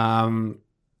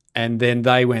 And then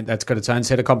they went, that's got its own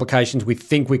set of complications. We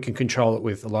think we can control it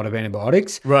with a lot of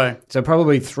antibiotics. Right. So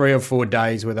probably 3 or 4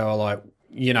 days where they were like,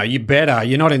 you know, you better,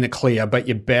 you're not in the clear, but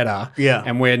you're better. Yeah.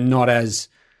 And we're not as,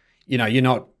 you know, you're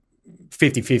not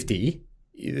 50-50.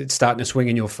 It's starting to swing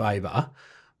in your favour.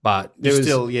 But there was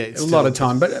it's a lot of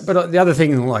time. But the other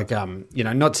thing, like, you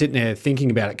know, not sitting there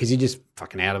thinking about it because you're just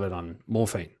fucking out of it on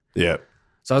morphine. Yeah.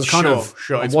 So I was kind of,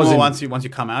 Sure. I It's more wasn't, once you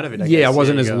come out of it. I yeah, guess. I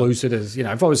wasn't There as you go. lucid as, you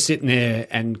know, if I was sitting there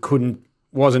and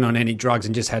wasn't on any drugs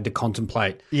and just had to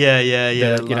contemplate, Yeah.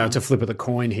 that, you know, it's a flip of the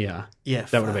coin here. Yeah,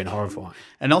 That would have been horrifying.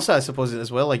 And also, I suppose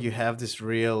as well, like you have this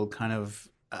real kind of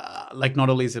like not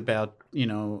only is it about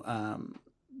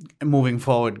moving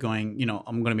forward, going, you know,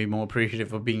 I'm going to be more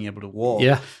appreciative of being able to walk.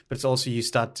 Yeah. But it's also you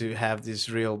start to have this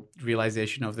real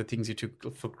realization of the things you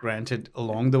took for granted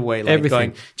along the way, like Everything.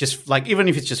 going just like even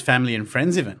if it's just family and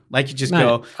friends, even like you just Mate,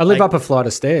 go. I live like, up a flight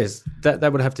of stairs.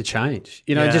 That would have to change.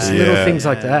 You know, Yeah. just little Yeah. things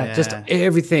like that. Yeah. Just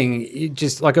everything. It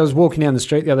just like I was walking down the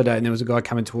street the other day and there was a guy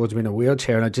coming towards me in a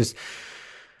wheelchair and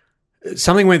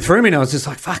something went through me and I was just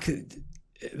like, fuck,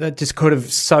 that just could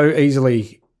have so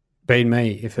easily been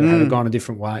me if it had gone a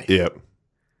different way. Yep.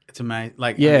 It's amazing,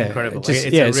 like Yeah. incredible. It just,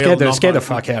 It's a it real scared the knock-on.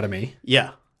 fuck out of me.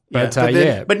 Yeah. But, yeah.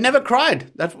 yeah. But never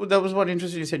cried. That was what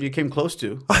interesting. You said you came close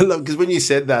to. I love because when you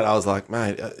said that, I was like,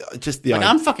 mate, just the Like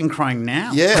I'm fucking crying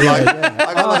now. Yeah,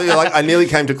 like I nearly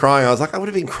came to crying. I was like, I would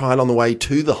have been crying on the way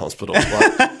to the hospital. Like,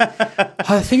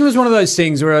 I think it was one of those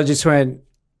things where I just went,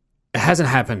 it hasn't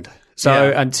happened. So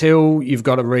Yeah. until you've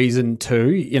got a reason to,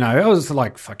 you know, I was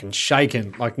like fucking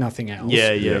shaken like nothing else.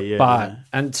 Yeah. But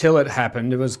until it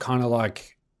happened, it was kind of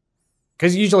like,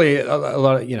 because usually a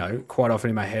lot of, you know, quite often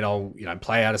in my head, I'll, you know,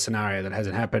 play out a scenario that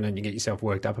hasn't happened and you get yourself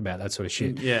worked up about that sort of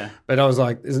shit. Yeah. But I was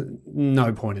like, there's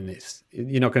no point in this.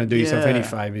 You're not going to do yourself any Yeah.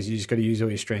 favors. You just got to use all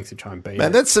your strength to try and beat man,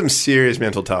 it. that's some serious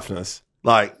mental toughness.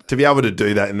 Like to be able to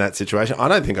do that in that situation, I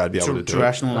don't think I'd be able to do To it.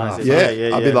 rationalize it.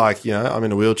 Yeah, I'd be like, you know, I'm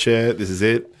in a wheelchair. This is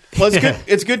it. well, it's good.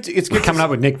 It's good. It's good. Coming up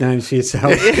with nicknames for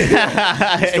yourself.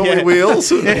 It's got me wheels.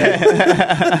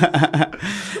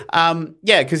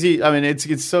 Yeah, because I mean,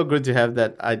 it's so good to have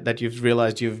that that you've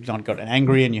realized you've not gotten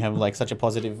angry and you have like such a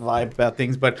positive vibe about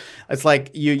things. But it's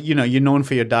like you know you're known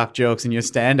for your dark jokes and your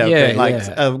stand up. Yeah, like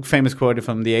yeah. a famous quote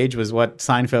from The Age was what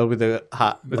Seinfeld with a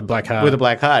black heart. With a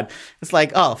black heart. It's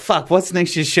like, oh fuck, what's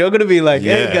next year's show gonna be like?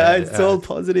 Hey Yeah, guys, it's all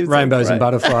positive. It's all Rainbows and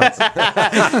bright. butterflies.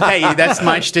 Hey, that's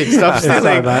my shtick. Stop Sorry,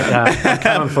 stealing. mate.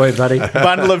 Come on for you, buddy.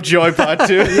 Bundle of Joy Part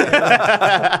 2.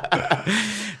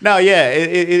 No, yeah,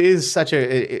 it is such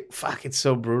a fuck. It's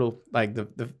so brutal. Like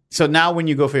so now when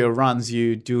you go for your runs,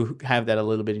 you do have that a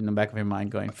little bit in the back of your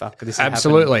mind, going, "Fuck, this is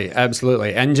Absolutely, happening."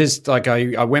 absolutely. And just like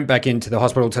I went back into the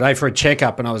hospital today for a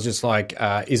checkup, and I was just like,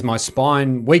 "Is my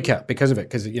spine weaker because of it?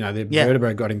 Because the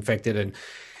vertebrae got infected, and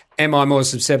am I more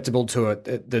susceptible to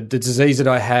it? The disease that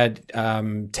I had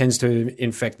tends to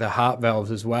infect the heart valves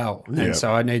as well, and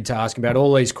so I need to ask about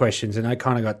all these questions, and I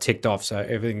kind of got ticked off. So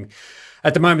everything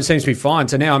at the moment seems to be fine.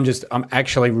 So now I'm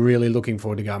actually really looking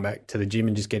forward to going back to the gym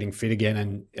and just getting fit again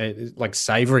and like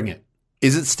savouring it.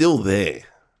 Is it still there?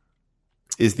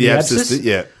 Is the abscess?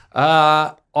 Yeah.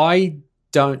 I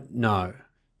don't know.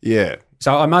 Yeah.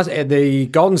 So the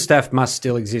golden staph must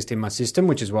still exist in my system,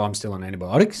 which is why I'm still on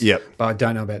antibiotics. Yep. But I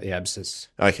don't know about the abscess.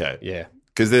 Okay. Yeah.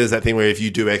 Because there's that thing where if you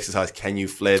do exercise, can you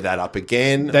flare that up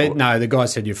again? No, the guy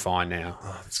said you're fine now.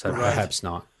 So great. perhaps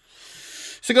not.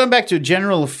 So going back to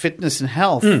general fitness and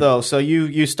health, though, so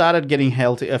you started getting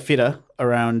fitter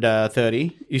around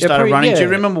 30. You started running. Do you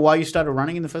remember why you started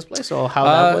running in the first place, or how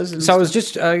that was? So I was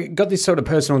just got this sort of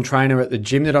personal trainer at the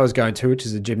gym that I was going to, which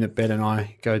is the gym that Ben and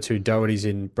I go to, Doherty's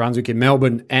in Brunswick in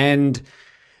Melbourne, and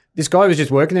this guy was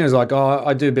just working there. He was like, "Oh,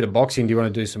 I do a bit of boxing. Do you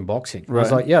want to do some boxing?" Right. I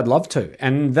was like, "Yeah, I'd love to."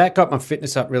 And that got my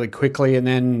fitness up really quickly. And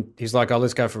then he's like, "Oh,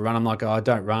 let's go for a run." I'm like, "Oh, I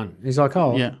don't run." He's like,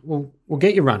 "Oh, yeah, we'll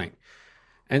get you running."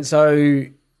 And so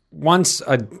once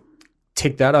I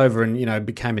ticked that over and,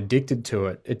 became addicted to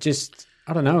it, it just,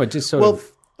 I don't know, it just sort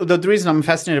of... Well, the reason I'm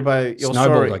fascinated by your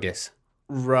snowballed, story... I guess.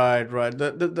 Right.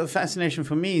 The fascination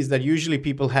for me is that usually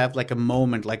people have like a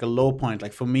moment, like a low point.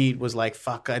 Like for me, it was like,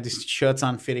 fuck, these shirts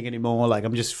aren't fitting anymore. Like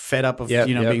I'm just fed up of,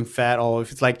 being fat. Or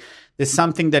if it's like there's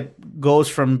something that goes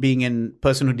from being a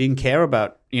person who didn't care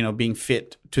about, being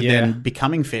fit to then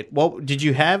becoming fit. What did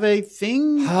you have a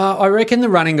thing? I reckon the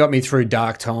running got me through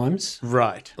dark times.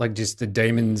 Right. Like just the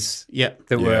demons that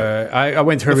Yeah. were... I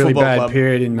went through a really bad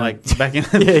period in like back in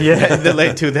the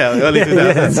late 2000s, early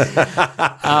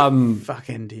 2000s.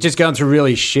 Fucking deep. Just going through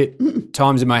really shit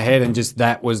times in my head, and just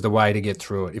that was the way to get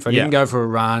through it. If I didn't go for a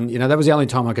run, that was the only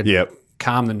time I could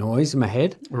calm the noise in my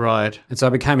head. Right. And so I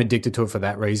became addicted to it for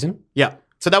that reason. Yeah.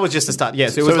 So that was just the start. Yeah. So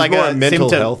it So was it was like more a a mental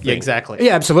symptom. health Yeah, thing. exactly.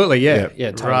 Yeah, absolutely. Yeah.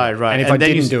 Totally. Right. And if And I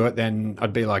then didn't do it, then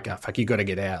I'd be like, oh, fuck, you got to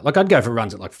get out. Like I'd go for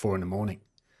runs at like 4 a.m.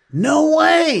 No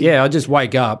way. Yeah, I'd just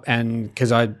wake up and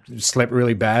because I slept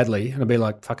really badly, and I'd be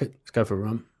like, fuck it, let's go for a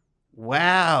run.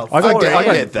 Wow. I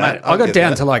get that. I got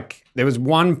down to like, there was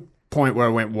one point where I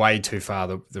went way too far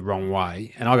the wrong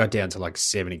way, and I got down to like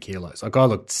 70 kilos. Like I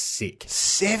looked sick.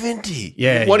 70?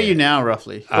 Yeah. What are you now,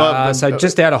 roughly? So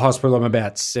just out of hospital, I'm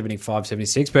about 75,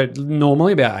 76, but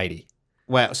normally about 80.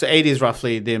 Wow. So 80 is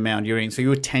roughly the amount you're in. So you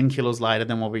were 10 kilos lighter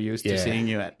than what we're used to Yeah. seeing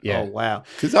you at. Yeah. Oh, wow.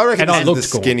 Because I reckon And I this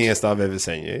is the looked gaunt. skinniest I've ever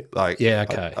seen you. Like, Yeah,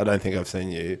 okay. I don't think I've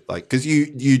seen you like because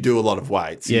you do a lot of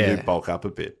weights. You Yeah. do bulk up a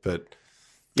bit, but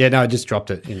Yeah, no, I just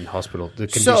dropped it in hospital. The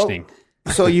conditioning.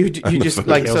 So you just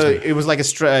like kills so me. it was like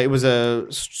it was a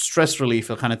stress relief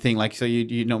kind of thing. Like so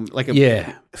you know like a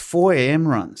Yeah. 4 a.m.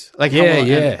 runs. Like Yeah, how,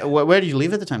 yeah. and where did you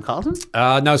live at the time, Carlton?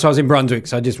 No, so I was in Brunswick,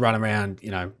 so I just run around,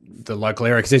 the local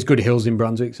area because there's good hills in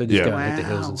Brunswick, so just go and hit the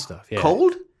hills and stuff. Yeah.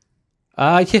 Cold.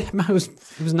 Yeah, man, it was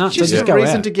nuts. Just I just a go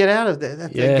reason out. to get out of there.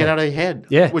 Yeah. Get out of your head.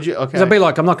 Yeah. Would you? Okay. 'Cause I'd be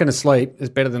like, I'm not going to sleep. It's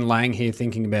better than laying here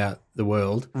thinking about the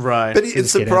world. right. But it's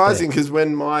just get out surprising there. because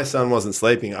when my son wasn't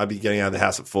sleeping, I'd be getting out of the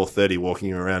house at 4:30,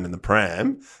 walking around in the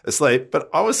pram asleep. But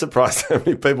I was surprised how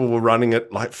many people were running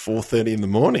at like 4:30 in the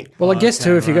morning. Well, I guess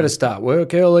too, if you got to start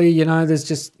work early, you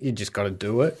just got to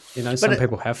do it. Some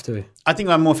people have to. I think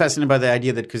I'm more fascinated by the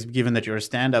idea that because given that you're a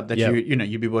stand-up, that Yep.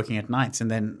 you'd be working at nights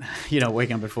and then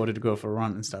waking up before to go for a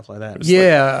run and stuff like that. It's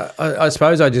Yeah, I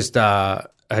suppose I just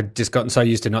had just gotten so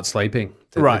used to not sleeping.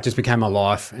 That Right. It just became my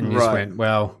life, and you just Right. went,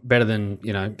 well, better than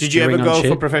Did you ever stewing on go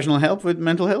shit. for professional help with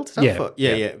mental health stuff? Yeah. Or-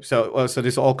 yeah. So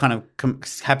this all kind of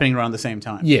happening around the same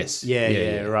time. Yes.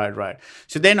 Yeah. Right.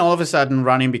 So then all of a sudden,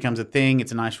 running becomes a thing.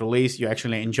 It's a nice release. You're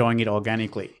actually enjoying it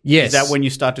organically. Yes. Is that when you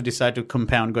start to decide to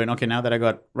compound, going, okay, now that I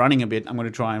got running a bit, I'm going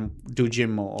to try and do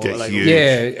gym more. Or Get like, huge.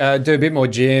 Yeah, do a bit more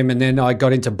gym, and then I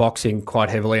got into boxing quite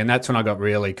heavily, and that's when I got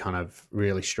really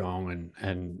strong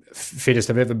and fittest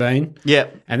I've ever been. Yeah.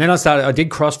 And then I did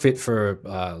CrossFit for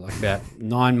like about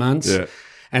 9 months. Yeah.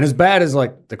 And as bad as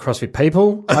like the CrossFit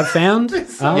people I've found,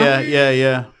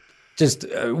 Yeah. just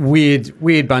a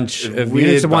weird bunch of Weird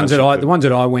units. The ones bunch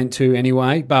that I went to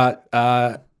anyway. But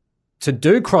to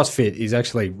do CrossFit is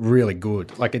actually really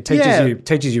good. Like it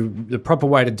teaches you the proper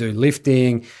way to do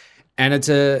lifting. And it's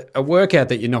a workout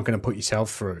that you're not going to put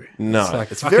yourself through. No,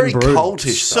 like it's fucking very brutal.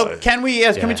 cultish. So though. can we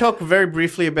talk very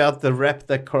briefly about the rep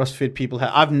that CrossFit people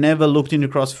have? I've never looked into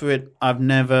CrossFit. I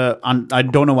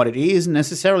don't know what it is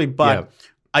necessarily, but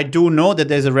I do know that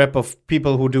there's a rep of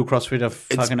people who do CrossFit of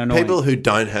It's fucking annoying. people who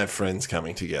don't have friends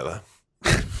coming together.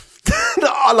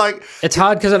 I like, It's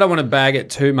hard because I don't want to bag it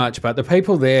too much, but the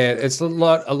people there, it's a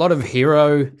lot of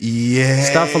hero yeah.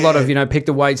 stuff. A lot of pick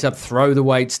the weights up, throw the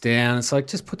weights down. It's like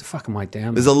just put the fucking weight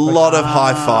down. There's a lot of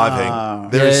high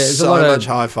fiving. There Yeah, is there's a so lot of much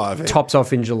high fiving. tops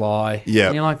off in July. Yeah.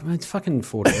 And you're like, man, it's fucking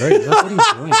 40 degrees. Like, what are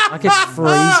you doing? Like, it's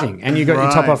freezing. And you got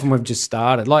your top off and we've just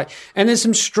started. Like, and there's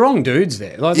some strong dudes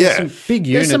there. Like, there's Yeah. some big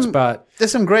units, but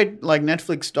There's some great like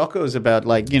Netflix docos about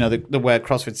like the way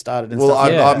CrossFit started and Well,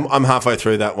 stuff. I'm halfway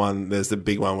through that one. There's the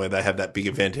big one where they have that big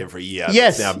event every year.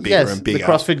 Yes, It's now bigger yes, and bigger. the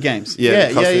CrossFit Games. the Yeah.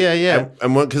 CrossFit.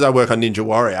 And because I work on Ninja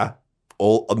Warrior,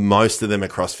 most of them are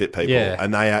CrossFit people, Yeah.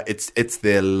 and they are. It's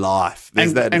their life.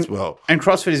 There's that as well. And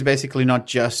CrossFit is basically not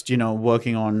just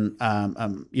working on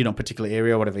particular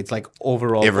area or whatever. It's like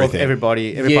overall Everything.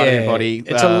 everybody, every part of your body.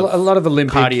 It's a lot of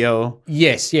Olympic cardio.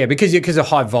 Yes, yeah, because of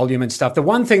high volume and stuff. The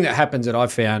one thing that happens that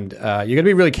I've found, you're going to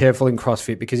be really careful in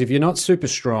CrossFit because if you're not super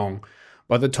strong,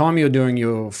 by the time you're doing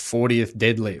your 40th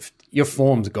deadlift, your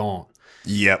form's gone.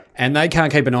 Yep. And they can't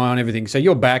keep an eye on everything. So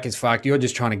your back is fucked. You're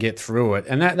just trying to get through it.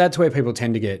 And that's where people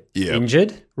tend to get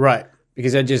injured. Right.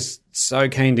 Because they're just so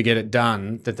keen to get it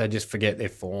done that they just forget their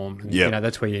form. And, Yep.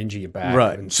 that's where you injure your back.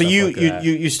 Right. and So stuff you like that.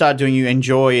 you start doing, you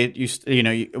enjoy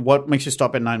it. What makes you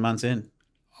stop at 9 months in?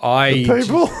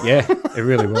 people? Yeah, it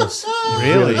really was.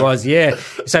 It really was, yeah.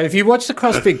 So if you watch the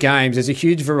CrossFit Games, there's a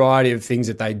huge variety of things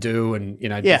that they do and,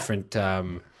 different...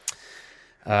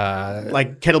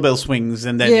 Like kettlebell swings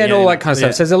and then and all that kind of yeah.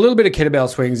 stuff. So there's a little bit of kettlebell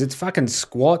swings. It's fucking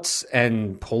squats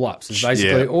and pull-ups is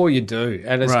basically Yeah. all you do,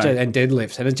 and it's Right. and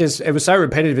deadlifts. And it was so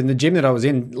repetitive. In the gym that I was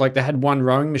in, like they had one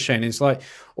rowing machine. It's like,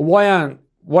 why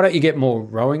don't you get more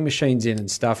rowing machines in and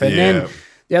stuff? And Yeah. then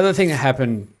the other thing that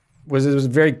happened was it was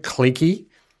very cliquey.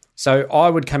 So I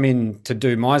would come in to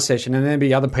do my session, and there'd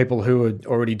be other people who were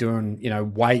already doing,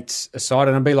 weights aside,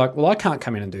 and I'd be like, well, I can't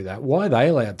come in and do that. Why are they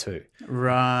allowed to?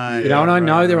 Right. And I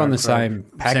know they're on the same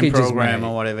package same as program me.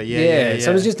 or whatever. Yeah. So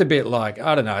it was just a bit like,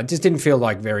 I don't know, it just didn't feel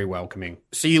like very welcoming.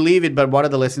 So you leave it, but what are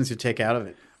the lessons you take out of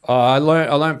it? I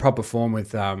learned proper form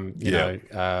with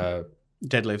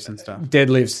Deadlifts and stuff.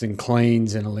 deadlifts and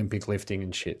cleans and Olympic lifting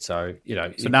and shit. So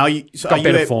So now you got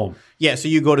better form. Yeah. So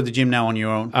you go to the gym now on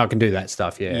your own. I can do that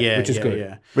stuff, yeah, which is good.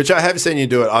 Yeah. Which I have seen you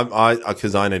do it.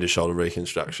 Because I need a shoulder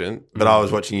reconstruction, but I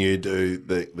was watching you do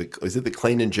is it the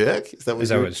clean and jerk? Is that what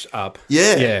So you? it's up.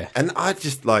 Yeah. And I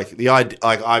just like the idea.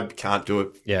 Like I can't do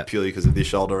it Yeah. purely because of this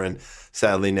shoulder, and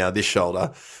sadly now this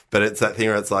shoulder. But it's that thing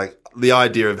where it's like the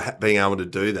idea of being able to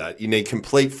do that. You need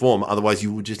complete form, otherwise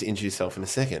you will just injure yourself in a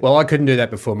second. Well, I couldn't do that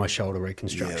before my shoulder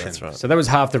reconstruction. Yeah, that's right. So that was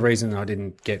half the reason I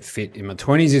didn't get fit in my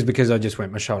 20s is because I just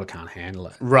went, my shoulder can't handle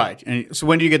it. Right. And so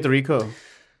when do you get the Rico?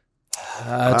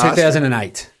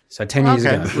 2008. So 10 years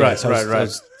Okay. ago. Right, So I right.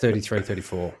 was 33,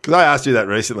 34. Because I asked you that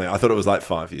recently, I thought it was like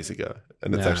 5 years ago,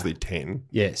 and it's Nah. actually 10.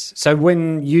 Yes. So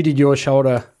when you did your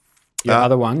shoulder, your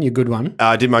other one, your good one,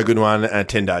 I did my good one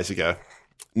 10 days ago.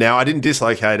 Now I didn't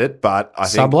dislocate it, but I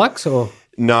think sublux or?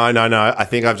 no. I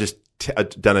think I've just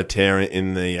done a tear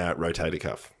in the rotator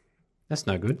cuff. That's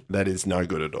no good. That is no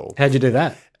good at all. How'd you do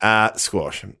that?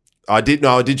 Squash. I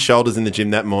did shoulders in the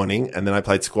gym that morning, and then I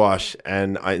played squash.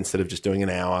 And instead of just doing an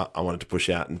hour, I wanted to push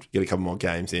out and get a couple more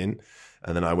games in.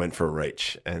 And then I went for a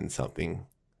reach and something.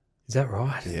 Is that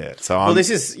right? Yeah. So Well, this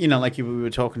is, like we were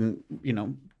talking,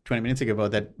 20 minutes ago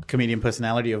about that comedian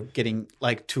personality of getting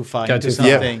like too far Go into too far.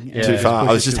 something. yeah, too far.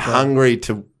 I was just hungry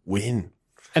to win.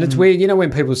 And it's weird,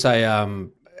 when people say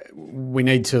we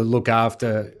need to look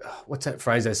after, what's that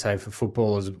phrase they say for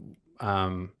footballers?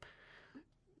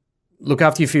 Look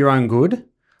after you for your own good.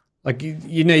 Like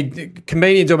you need,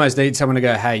 comedians almost need someone to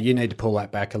go, hey, you need to pull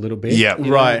that back a little bit. Yeah. You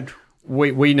know? Right.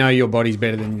 We know your body's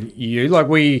better than you. Like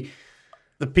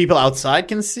The people outside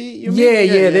can see you. mean?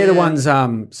 yeah, they're the ones.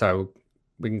 So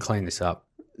we can clean this up.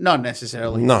 Not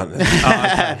necessarily. No.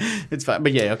 It's fine.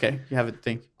 But yeah, okay. You have a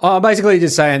thing. Oh, basically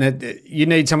just saying that you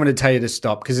need someone to tell you to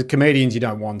stop because as comedians you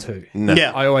don't want to. No.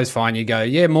 Yeah. I always find you go,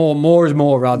 more is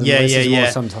more rather than less is more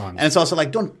sometimes. And it's also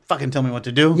like, don't fucking tell me what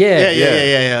to do. Yeah.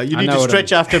 Yeah. You I need know to what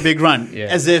stretch after a big run. Yeah.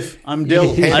 As if I'm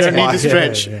Dill. Yeah. I don't need to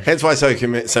Yeah. stretch. Hence why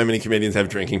so many comedians have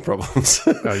drinking problems.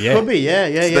 Oh yeah. Could be, yeah.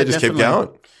 They just keep definitely.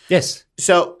 going. Yes.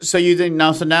 So you think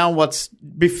now? So now let's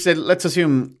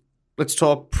assume let's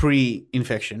talk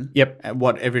pre-infection. Yep. And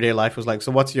what everyday life was like.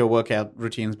 So what's your workout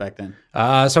routines back then? So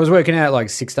I was working out like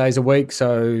 6 days a week.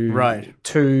 So Right.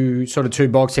 two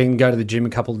boxing, go to the gym a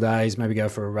couple of days, maybe go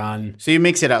for a run. So you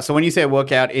mix it up. So when you say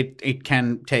workout, it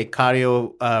can take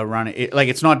cardio, running.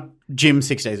 It's not gym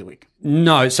 6 days a week.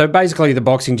 No, so basically the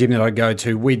boxing gym that I go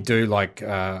to, we do like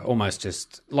almost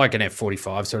just like an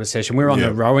F45 sort of session. We're on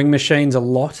the rowing machines a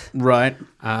lot. Right.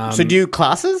 So do you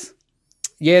classes?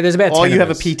 Yeah, there's about 10 Or you of have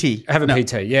a us. PT? I have a No.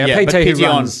 PT. Yeah, a PT but who PT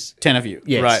on runs. 10 of you.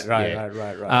 Yes, Right.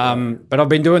 yeah. But I've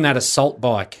been doing that assault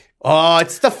bike. Oh,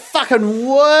 it's the fucking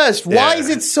worst. Why Yeah. is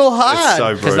it so hard? It's so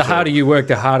Because the brutal. harder you work,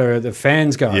 the harder the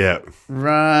fans go. Yeah.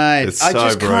 Right. It's I so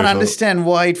just can't brutal. understand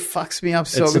why it fucks me up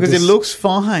so It's a because it dis- looks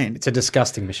fine. It's a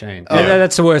disgusting machine. Oh. Yeah,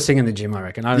 that's the worst thing in the gym, I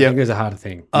reckon. I don't Yep. think there's a harder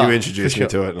thing. You introduced for me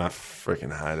to it, and I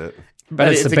freaking hate it. But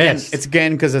it's the again, best. It's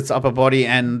again because it's upper body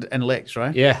and legs,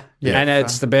 right? Yeah. Yeah. And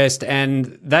it's the best.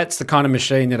 And that's the kind of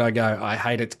machine that I go, I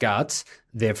hate its guts,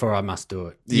 therefore I must do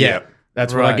it. Yeah.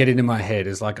 That's what I Right. get into my head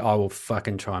is like, I will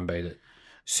fucking try and beat it.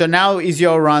 So now is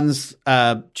your runs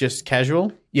just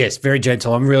casual? Yes, very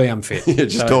gentle. I'm really unfit. You're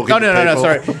just So- talking. No, to people.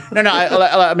 sorry. No,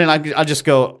 I mean, I'll just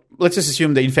go. Let's just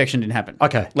assume the infection didn't happen.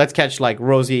 Okay. Let's catch like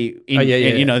Rosie in, yeah.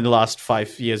 in the last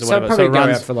 5 years or So I'd whatever. probably go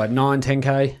runs, out for like 9,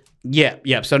 10K.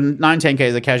 yeah. So 9, 10K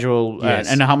is a casual.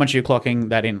 Yes. And how much are you clocking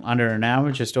that in? Under an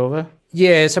hour, just over?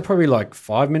 Yeah, so probably like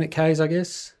 5-minute Ks, I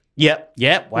guess.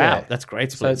 Yep. Wow. Yeah. That's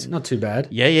great So splits. it's not too bad.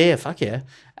 Yeah. Fuck yeah.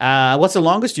 What's the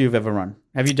longest you've ever run?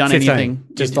 Have you done 15. anything?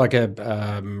 Just like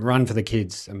a run for the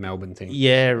kids, a Melbourne thing.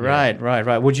 Yeah,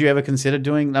 right. Would you ever consider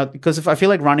doing that? Because if I feel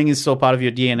like running is so part of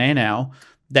your DNA now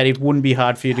that it wouldn't be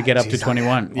hard for you to get up to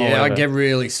 21. or Yeah, I whatever. get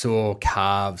really sore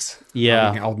calves. Yeah.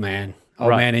 I'm an old man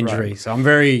Right, injury. right. So I'm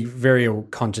very, very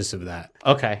conscious of that.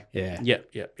 Okay. Yeah.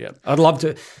 Yep. I'd love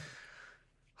to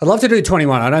do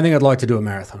 21. I don't think I'd like to do a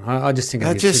marathon. I just think I'd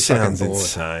That get just too fucking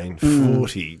sounds bored. insane.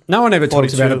 40. No one ever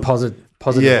talks 42. about it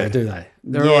positively, Yeah. do they?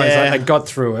 They're always Yeah. like, they got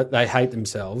through it, they hate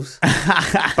themselves.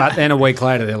 But then a week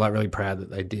later, they're like really proud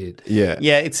that they did. Yeah.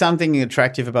 Yeah, it's something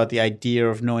attractive about the idea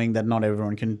of knowing that not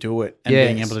everyone can do it, and Yes.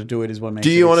 being able to do it is what makes.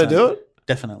 Do you want to exciting. do it?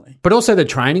 Definitely. But also the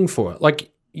training for it. Like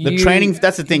The training.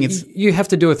 That's the thing. It's you have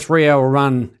to do a 3-hour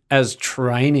run as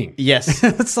training. yes.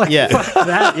 It's like, Yeah. fuck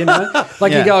that, you know?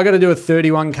 Like Yeah. you go, I got to do a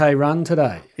 31K run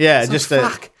today. Yeah, It's like, just a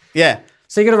fuck. yeah.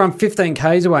 So you got to run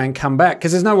 15Ks away and come back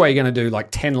because there's no way you're going to do like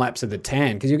 10 laps of the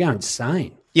tan because you're going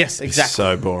insane. Yes, exactly.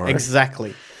 So boring.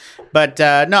 Exactly. But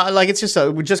no, like it's just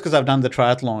because I've done the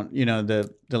triathlon, the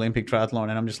Olympic triathlon,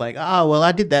 and I'm just like, oh well,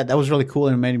 I did that. That was really cool,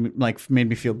 and it made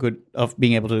me feel good of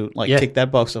being able to Yeah. tick that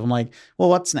box off. I'm like, well,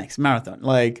 what's next? Marathon.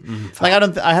 Like I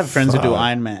have friends who do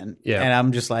Ironman, Yeah. and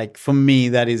I'm just like, for me,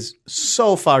 that is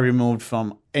so far removed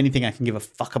from anything I can give a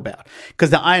fuck about. Because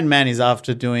the Ironman is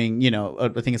after doing, I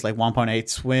think it's like 1.8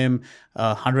 swim,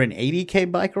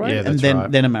 180K bike ride, Yeah, and that's then right.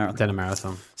 then a marathon. Then a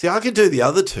marathon. See, I could do the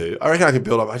other two. I reckon I could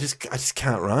build up. I just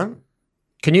can't run.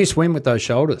 Can you swim with those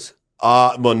shoulders?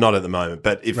 Well, not at the moment,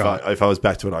 but if Right. I was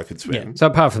back to it, I could swim. So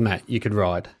apart from that, you could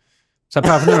ride. So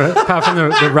apart from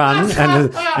the run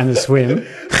and the swim,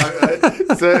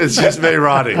 So it's just me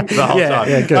riding the whole Yeah, time.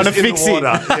 yeah, good. On a On a fixie.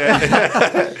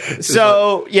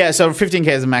 So 15K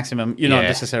is the maximum. You're not Yeah.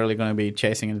 necessarily going to be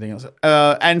chasing anything else.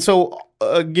 And so,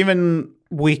 given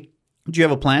do you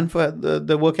have a plan for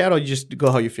the workout, or you just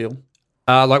go how you feel?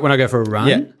 like when I go for a run,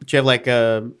 Do you have like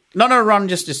not a run,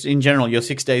 just in general, your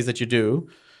 6 days that you do?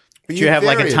 Do you have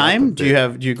like a time? Do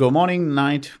you go morning,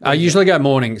 night? I usually go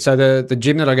morning. So the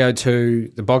gym that I go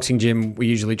to, the boxing gym, we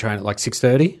usually train at like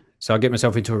 6:30. So I get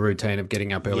myself into a routine of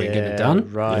getting up early and getting it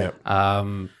done. Right. Yeah.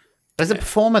 As a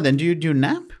performer, then do you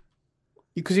nap?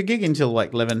 Because you gig until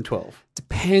like 11, 12.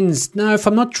 Depends. No, if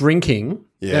I'm not drinking,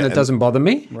 Yeah, then it and- doesn't bother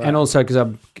me. And also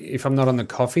because if I'm not on the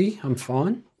coffee, I'm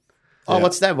fine. Oh,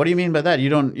 what's that? What do you mean by that? You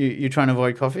trying to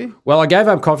avoid coffee? Well, I gave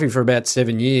up coffee for about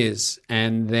 7 years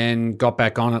and then got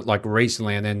back on it like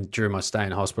recently. And then during my stay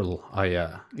in hospital,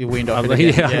 You weaned off I it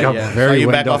again. I got very Are you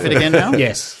weaned back off it again now?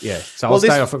 Yes, yeah. So Well, I'll stay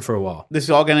this- off it for a while. This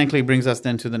organically brings us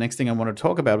then to the next thing I want to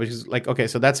talk about, which is like, okay,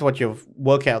 so that's what your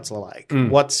workouts are like. Mm.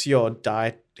 What's your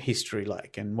diet history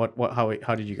like, and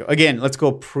how did you go? Again, let's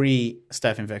go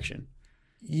pre-staph infection.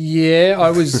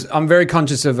 Yeah, I'm very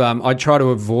conscious of. I try to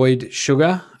avoid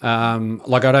sugar.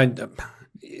 Like I don't.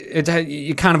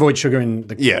 You can't avoid sugar in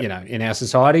in our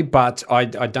society, but I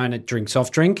don't drink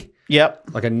soft drink.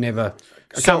 Yep. Like I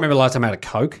can't remember the last time I had a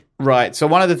Coke. Right. So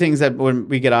one of the things that when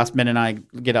we get asked, Ben and I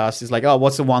get asked, is like, oh,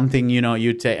 what's the one thing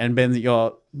you take? And Ben,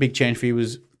 your big change for you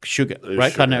was sugar,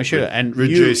 right? Cutting out sugar and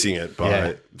reducing it by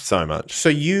Yeah. so much. So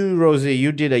you, Rosie,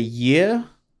 you did a year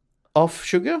off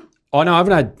sugar. Oh no, I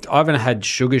haven't had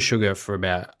sugar for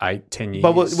about 8-10 years.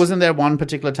 But wasn't there one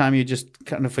particular time you just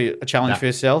kind of a challenge for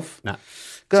yourself? No.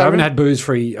 So I haven't had booze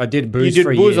free. I did booze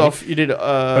free. You did booze off. You did.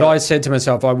 But I said to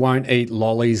myself, I won't eat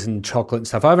lollies and chocolate and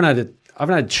stuff. I haven't had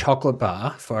a chocolate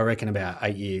bar for I reckon about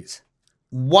 8 years.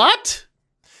 What?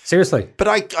 Seriously. But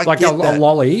I like get a that.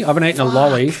 lolly. I haven't eaten a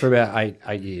lolly for about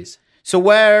eight years. So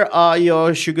where are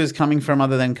your sugars coming from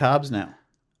other than carbs now?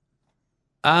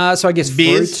 So I guess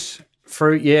Beers?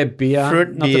 fruit, yeah, beer. Fruit,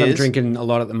 Not that I'm beers. drinking a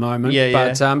lot at the moment.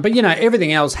 Yeah, But you know,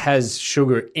 everything else has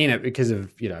sugar in it because of,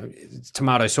 you know,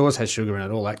 tomato sauce has sugar in it,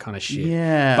 all that kind of shit.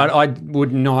 Yeah. But I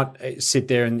would not sit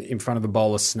there in front of a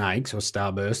bowl of snakes or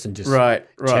Starburst and just Right.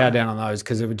 chow down on those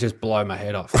because it would just blow my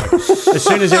head off. Like, as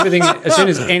soon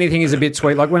as anything is a bit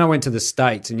sweet, like when I went to the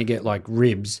States and you get like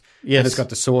ribs Yes. and it's got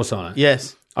the sauce on it.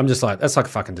 Yes. I'm just like, that's like a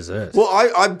fucking dessert. Well,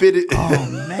 I bit it.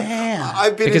 Oh man.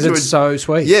 I bit because into it's it. so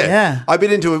sweet. Yeah. I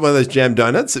bit into one of those jam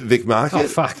donuts at Vic Market. Oh,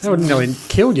 fuck. That would have nearly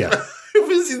killed you. It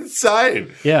was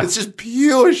insane. Yeah. It's just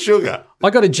pure sugar. I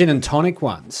got a gin and tonic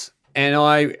once, and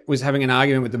I was having an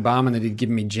argument with the barman that he'd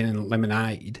given me gin and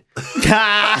lemonade.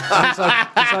 It's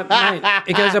like, mate,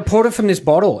 he goes, I poured it from this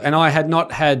bottle, and I had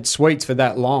not had sweets for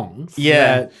that long.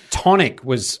 Yeah. That tonic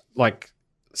was like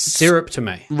syrup to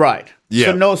me. Right. Yeah.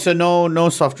 So no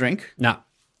soft drink. No.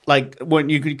 Like when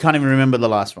can't even remember the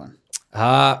last one.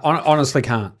 Honestly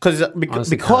can't.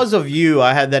 Because of you,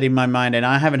 I had that in my mind, and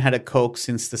I haven't had a Coke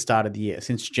since the start of the year,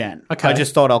 since Jan. Okay. I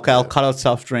just thought, okay, I'll cut out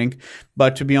soft drink.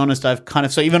 But to be honest, I've kind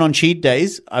of, so even on cheat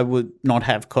days, I would not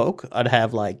have Coke. I'd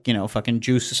have like, you know, fucking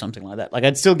juice or something like that. Like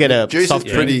I'd still get a Juice soft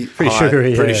is drink. pretty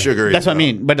sugary, Pretty yeah. sugary. That's what I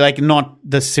mean. But like not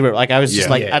the syrup. Like I was just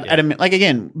Yeah. like, Yeah, at a, like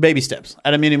again, baby steps.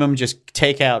 At a minimum, just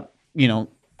take out, you know,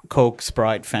 Coke,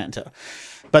 Sprite, Fanta.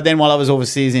 But then while I was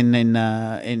overseas in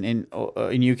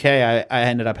UK, I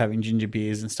ended up having ginger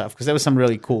beers and stuff because there were some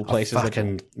really cool places.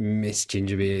 Fucking miss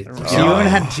ginger beer. So you haven't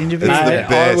had ginger beer? It's the Mate, I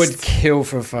best. would kill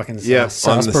for fucking Yeah, I'm the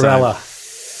sarsaparilla.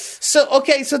 So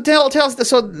okay, so tell us.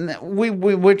 So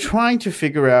we're trying to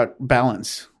figure out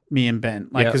balance. Me and Ben,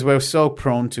 like, Yeah. because we're so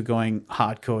prone to going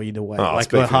hardcore either way. Oh, like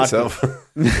speak we're for yourself.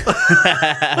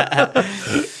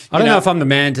 I don't know if I'm the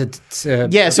man to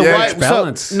Yeah, so Yeah, why it's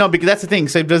balance. So, no, because that's the thing.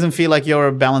 So it doesn't feel like you're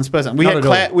a balanced person. We Not had at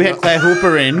Claire, all. we had Claire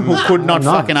Hooper in, who could not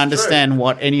not. fucking understand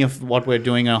what any of what we're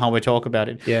doing or how we talk about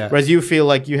it. Yeah. Whereas you feel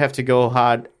like you have to go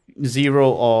hard,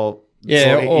 zero or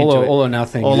Yeah, into all it. or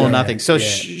nothing. all Yeah, or nothing. So yeah.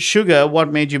 sugar,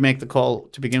 what made you make the call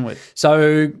to begin with?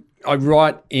 So I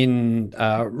write on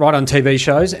TV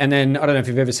shows, and then I don't know if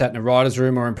you've ever sat in a writer's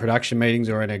room or in production meetings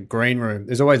or in a green room.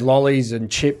 There's always lollies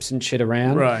and chips and shit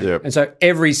around. Right. Yep. And so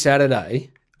every Saturday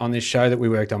on this show that we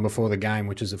worked on before the game,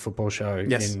 which is a football show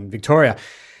Yes. in Victoria,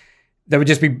 there would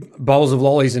just be bowls of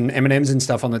lollies and M&Ms and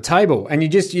stuff on the table, and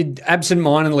you'd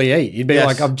absentmindedly eat. You'd be Yes.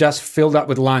 like, I've just filled up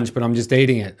with lunch, but I'm just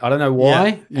eating it. I don't know why.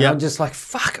 Yeah. And Yeah. I'm just like,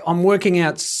 fuck, I'm working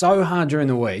out so hard during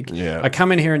the week. Yeah. I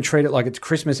come in here and treat it like it's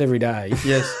Christmas every day.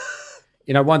 Yes.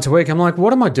 You know, once a week. I'm like,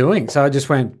 what am I doing? So I just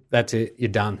went, that's it, you're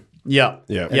done. Yeah.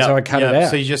 Yeah. Yeah. so I cut it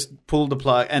out. So you just pulled the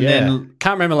plug and Yeah. then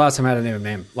Can't remember last time I had an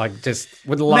M&M. Like, just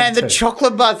would love man, to. the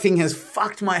chocolate bar thing has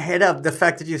fucked my head up. The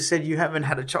fact that you said you haven't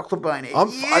had a chocolate bar in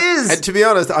years. And to be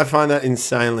honest, I find that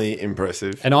insanely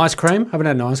impressive. An ice cream? Haven't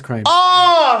had an ice cream.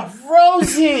 Oh,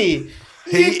 Rosie.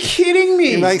 You're kidding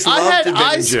me. he makes I love had to Ben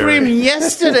ice and cream Jerry.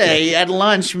 yesterday at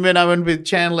lunch when I went with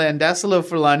Chandler and Dassler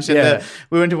for lunch. And Yeah.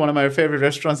 we went to one of my favorite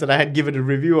restaurants that I had given a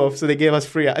review of. So they gave us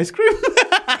free ice cream.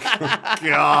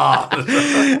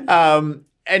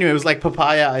 Anyway, it was like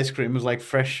papaya ice cream. It was like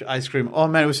fresh ice cream. Oh,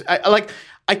 man. It was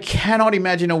I cannot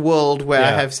imagine a world where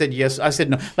I Yeah. have said yes. I said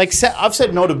no. Like I've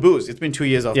said no to booze. It's been 2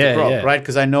 years off Yeah, the prop, yeah. right?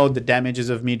 Because I know the damages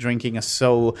of me drinking are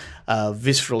so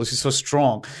visceral. It's so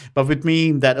strong. But with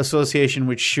me, that association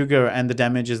with sugar and the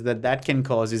damages that can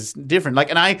cause is different. Like,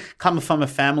 and I come from a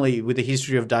family with a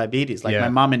history of diabetes. Like Yeah. my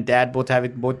mom and dad both have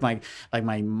it. Both my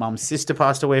mom's sister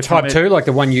passed away from Type it. 2, like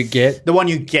the one you get. The one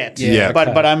you get. Yeah. But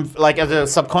okay. but I'm like as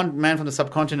a man from the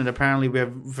subcontinent. Apparently, we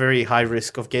have very high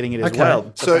risk of getting it as Okay.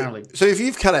 well. So, apparently. so if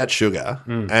you've cut out sugar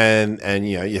and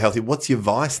you know you're healthy, what's your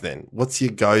vice then? What's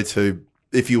your go-to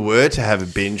if you were to have a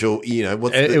binge, or you know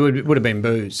what's It the, would have been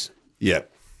booze, yeah.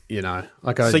 you know.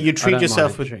 Like So you I treat don't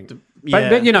yourself mind with drink. the- But,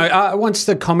 yeah. you know, once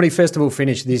the comedy festival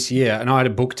finished this year and I had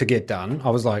a book to get done,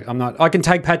 I was like, I can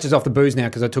take patches off the booze now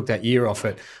because I took that year off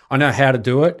it. I know how to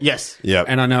do it. Yes. Yeah.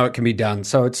 And I know it can be done.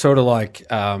 So it's sort of like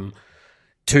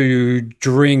to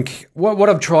drink. What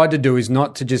I've tried to do is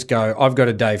not to just go, I've got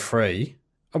a day free.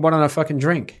 Why don't I fucking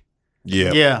drink?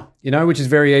 Yeah. Yeah. which is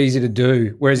very easy to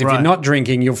do. Whereas if Right. you're not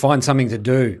drinking, you'll find something to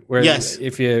do. Whereas Yes.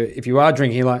 if you are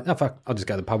drinking, you're like, oh fuck, I'll just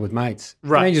go to the pub with mates.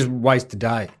 Right. And you just waste a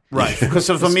day. Right. Because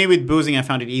so for me with boozing, I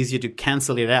found it easier to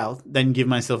cancel it out than give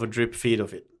myself a drip feed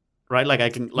of it. Right? Like I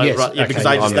can, like, Yes, right, yeah, because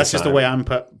okay, that's just the way I'm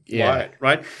Yeah. wired,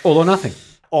 right? All or nothing.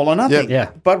 All or nothing.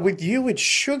 Yeah. But with you, with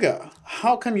sugar,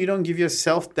 how come you don't give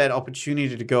yourself that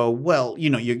opportunity to go, well, you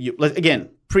like, again,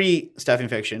 pre-staph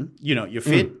infection, you're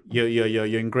fit,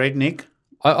 you're in great nick.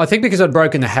 I think because I'd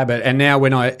broken the habit, and now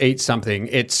when I eat something,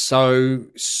 it's so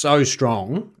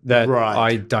strong that Right.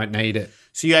 I don't need it.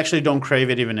 So you actually don't crave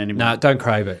it even anymore. No, don't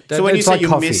crave it. So when you It's say like you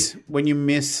coffee. when you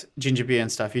miss ginger beer and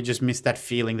stuff, you just miss that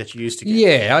feeling that you used to get.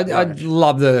 Yeah, I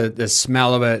love the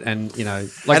smell of it, and like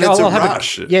And it's a have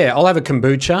rush. I'll have a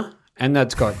kombucha, and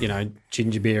that's got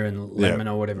ginger beer and lemon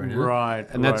or whatever in it. Right,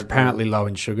 and that's right, apparently low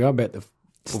in sugar. I bet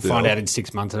we'll find out in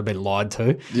 6 months that I've been lied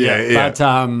to. Yeah.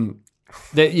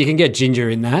 But you can get ginger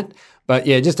in that. But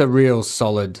yeah, just a real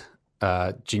solid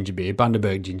ginger beer,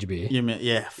 Bundaberg ginger beer. You mean,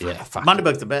 yeah. fuck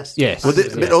Bundaberg's the best. Yes. Well,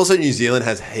 but also New Zealand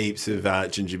has heaps of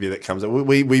ginger beer that comes up.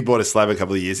 We bought a slab a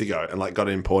couple of years ago and got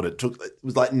it imported. It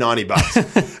was like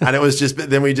 $90, and it was just. But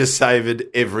then we just savoured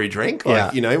every drink.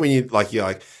 Like when you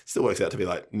still works out to be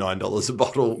like $9 a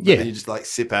bottle. But then you just like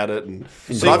sip at it, and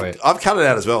Enjoy it. I've cut it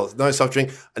out as well. No soft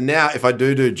drink. And now if I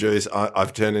do juice,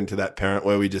 I've turned into that parent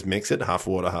where we just mix it, half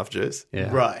water, half juice. Yeah.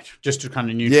 Right. Just to kind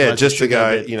of neutralize. Yeah, just the to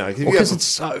go. sugar a bit. Because it's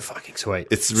so fucking sweet.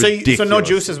 it's So, ridiculous. so no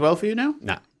juice as well for you now?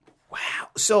 No. Wow.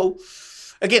 So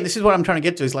again, this is what I'm trying to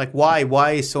get to. Is like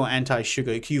why so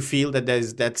anti-sugar? Do you feel that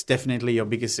that's definitely your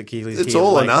biggest Achilles It's heel?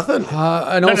 all like, or nothing.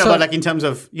 And No, also, but like in terms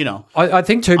of I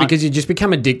think too, because you just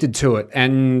become addicted to it,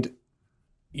 and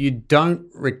you don't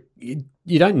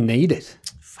need it.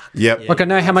 Yep. Like I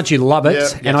know how much you love it,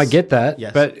 Yeah. and I get that,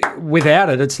 Yes. but without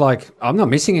it, it's like I'm not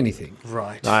missing anything.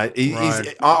 right. I've been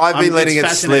I'm- letting it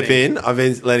it's slip fascinating. in. I've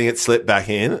been letting it slip back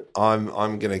in. I'm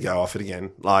going to go off it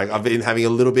again. Like I've been having a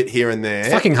little bit here and there.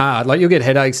 Fucking hard. Like you'll get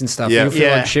headaches and stuff. Yeah. You'll feel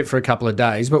Yeah. like shit for a couple of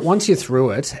days, but once you're through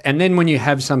it, and then when you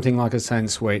have something like a Saint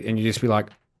Sweet, and you just be like,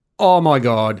 oh my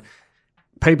god,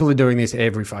 people are doing this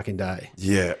every fucking day.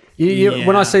 Yeah.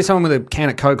 When I see someone with a can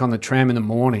of Coke on the tram in the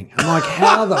morning, I'm like,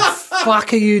 how the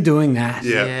fuck are you doing that?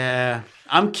 Yeah. Yeah.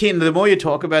 I'm keen. The more you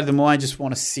talk about it, the more I just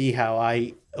want to see how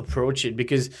I approach it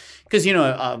because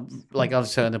like I've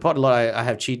said in the pod, a lot I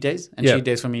have cheat days, and Yeah. cheat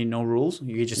days for me, no rules.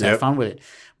 You just Yep. have fun with it.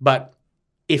 But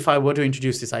if I were to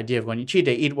introduce this idea of when you cheat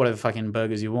day, eat whatever fucking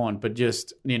burgers you want, but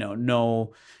just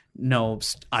no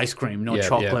ice cream, no Yeah,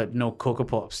 chocolate, no Cocoa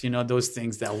Pops, those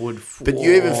things that would. But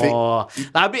you even think-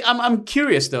 I'm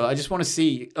curious though. I just want to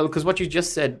see because what you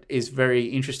just said is very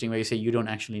interesting. Where you say you don't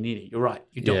actually need it. You're right.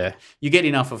 You don't. Yeah. You get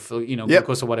enough of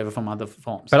glucose or whatever from other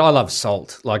forms. But I love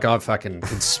salt. Like I fucking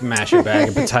could smash a bag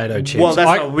of potato chips. well, that's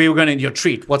I- how we were going to your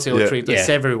treat. What's your Yeah. treat? Yeah.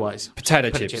 Savory wise. Potato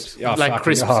chips. Oh, Like fucking-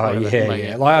 Christmas, Oh, whatever. yeah, Like, yeah.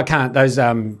 yeah. Like I can't,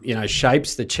 those,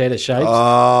 shapes, the cheddar shapes,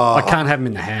 Oh. I can't have them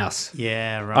in the house.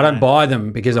 Yeah, right. I don't buy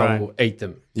them because I Right. will eat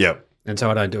them. Yep. And so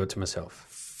I don't do it to myself.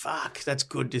 Fuck, that's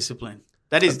good discipline.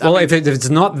 That is. Well, if it's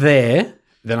not there,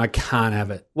 then I can't have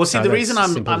it. Well, see, So the that's reason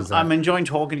simple as that. I'm enjoying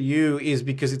talking to you is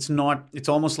because it's not. It's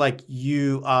almost like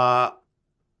you are.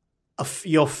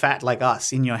 You're fat like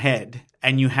us in your head,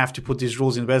 and you have to put these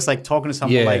rules in. But it's like talking to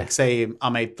someone Yeah. like, say,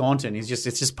 Ahmed Thornton. It's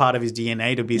just part of his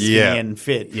DNA to be skinny Yeah. and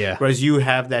fit. Yeah. Whereas you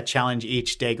have that challenge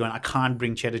each day, going, I can't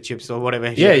bring cheddar chips or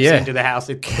whatever Yeah, yeah. into the house.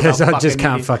 Because I just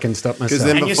can't fucking stop myself.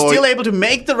 then- And you're before- still able to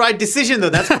make the right decision, though.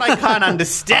 That's what I can't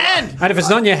understand. And if it's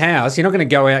not in your house, you're not going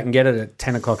to go out and get it at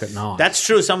 10 o'clock at night. That's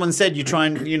true. Someone said you try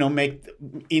and make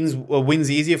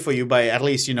wins easier for you by at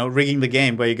least rigging the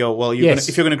game where you go, well, Yes.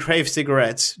 if you're going to crave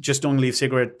cigarettes, just don't leave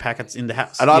cigarette packets in the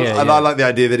house. And I Yeah. like the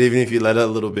idea that even if you let it a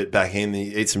little bit back in,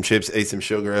 you eat some chips, eat some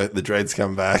sugar, the dreads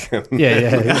come back.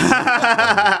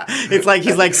 yeah. It's like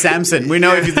he's like Samson. We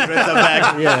know if his dreads are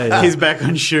back, Yeah. he's back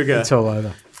on sugar. It's all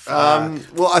over.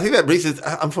 Well, I think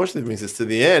that unfortunately brings us to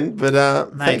the end, but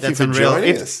Mate, thank you that's for unreal.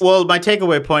 joining us. Well, my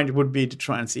takeaway point would be to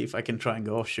try and see if I can try and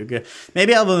go off sugar.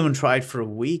 Maybe I'll even try it for a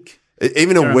week.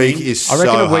 Even know a what I week mean? is I reckon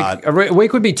so a week, hard. a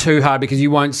week would be too hard because you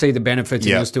won't see the benefits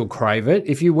Yeah. and you'll still crave it.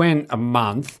 If you went a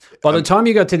month, by the time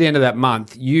you got to the end of that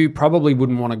month, you probably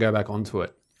wouldn't want to go back onto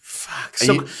it.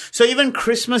 So even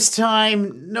Christmas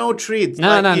time, no treats.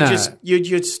 No, no. You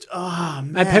just oh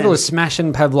man. And people are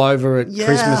smashing pavlova at Yeah.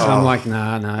 Christmas, and I'm like,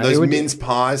 no. Those It would- mince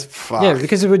pies, fuck. Yeah,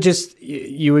 because it would just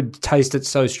you would taste it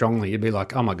so strongly. You'd be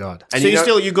like, oh my god. And So you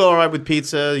know- you go all right with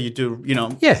pizza. You do Yeah,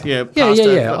 yeah yeah.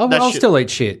 pasta, I'll that shit. still eat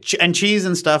shit. And cheese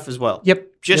and stuff as well. Yep.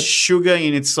 Just sugar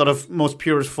in its sort of most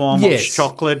purest form Yes. of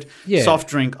chocolate, Yeah. soft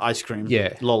drink, ice cream,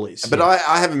 Yeah. lollies. But I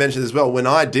haven't mentioned as well, when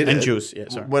I did And it. juice, yeah,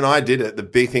 sorry. When I did it, the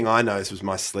big thing I noticed was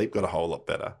my sleep got a whole lot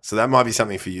better. So that might be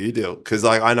something for you, Dil. Because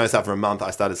like I noticed after a month,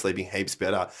 I started sleeping heaps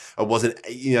better. It wasn't,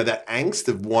 that angst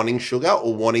of wanting sugar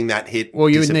or wanting that hit. Well,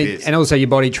 you would need, disappears. and also your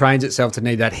body trains itself to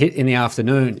need that hit in the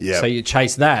afternoon. Yeah. So you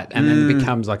chase that, and then it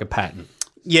becomes like a pattern.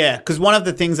 Yeah, because one of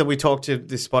the things that we talk to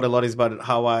this spot a lot is about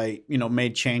how I,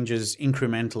 made changes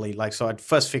incrementally. Like, so I'd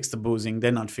first fix the boozing,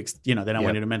 then I'd fix, then I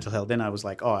went into mental health. Then I was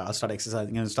like, I'll start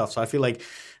exercising and stuff. So I feel like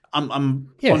I'm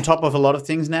on top of a lot of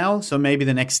things now. So maybe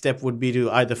the next step would be to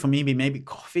either, for me, maybe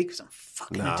coffee, because I'm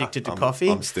fucking addicted to coffee.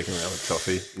 I'm sticking around with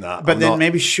coffee. Nah, But I'm then not.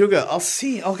 maybe sugar. I'll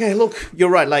see. Okay, look, you're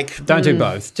right. Like, Don't do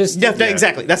both. Just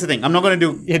exactly. That's the thing. I'm not going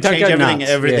to Yeah, don't change go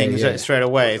everything nuts. Yeah. straight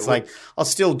away. It's like I'll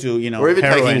still do, Or even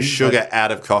heroin, taking but- sugar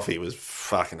out of coffee was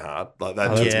fucking hard. Like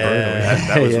that. that's just brutal.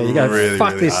 That was you go, really, fuck,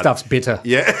 really this hard. stuff's bitter.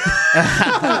 Yeah.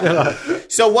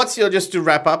 So what's just to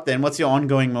wrap up then, what's your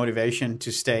ongoing motivation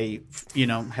to stay,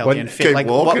 healthy and fit? keep Like,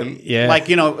 walking. Yeah. Like,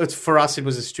 it's for us, it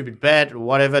was a stupid bet or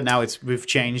whatever. Now we've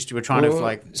changed. We're trying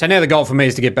to So now the goal for me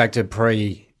is to get back to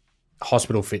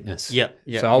pre-hospital fitness. Yeah.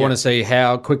 So I want to see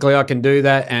how quickly I can do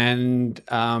that and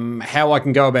how I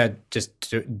can go about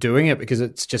just doing it, because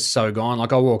it's just so gone.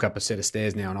 Like I'll walk up a set of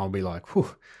stairs now and I'll be like,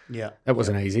 whew, Yeah. that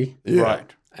wasn't easy. Right.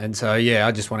 And so,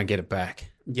 I just want to get it back.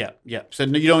 Yeah, yeah. So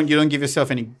you don't give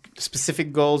yourself any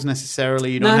specific goals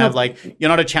necessarily. You don't No, have no. you're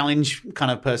not a challenge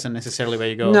kind of person necessarily where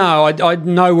you go. No, I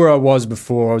know where I was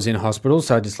before I was in hospital,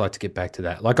 so I just like to get back to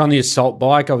that. Like on the assault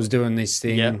bike, I was doing this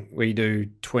thing Yeah. where you do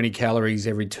 20 calories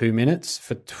every 2 minutes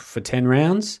for 10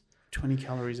 rounds. 20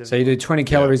 calories. So you do 20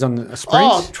 calories on a sprint.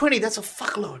 Oh, 20, that's a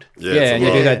fuckload. Yeah, Yeah, it's a and you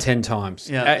lot. do that 10 times.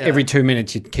 Yeah, Every 2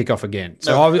 minutes, you kick off again.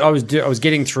 So I was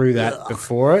getting through that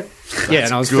before it. Yeah,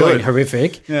 and I was feeling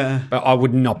horrific. Yeah. But I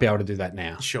would not be able to do that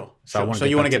now. Sure. So I wanna So get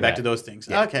you want to back get to back that. to those things.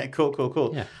 Okay,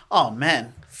 cool. Yeah. Oh,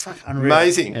 man. Fuck, unreal.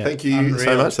 Amazing. Thank you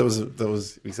so Unreal. much. That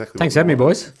was exactly. Thanks what for having me,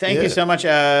 boys. Thank Yeah. you so much.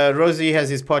 Rosie has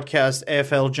his podcast,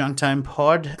 AFL Junk Time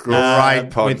Pod. Great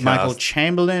With podcast. Michael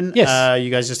Chamberlain. Yes.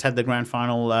 You guys just had the grand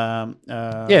final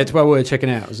Yeah, it's well worth checking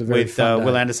out. It was a very with fun day.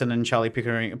 Will Anderson and Charlie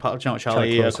Pickering, Charlie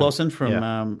Clausen. Clausen from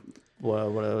Yeah.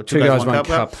 Two Guys, One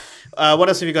Cup. What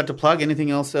else have you got to plug? Anything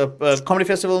else? Comedy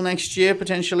Festival next year,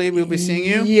 potentially, we'll be seeing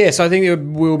you. Yes, I think there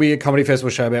will be a comedy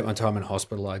festival show about my time in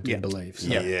hospital, I do believe. So.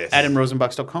 Yeah. Yes.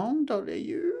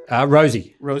 AdamRosenbucks.com.au.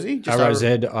 Rosie. Rosie? Just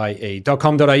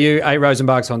ROZIE.com.au, A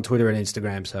Rosenbucks on Twitter and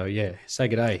Instagram. So, say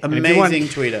good day. And if you amazing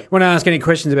tweeter. want to ask any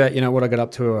questions about, what I got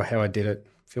up to or how I did it,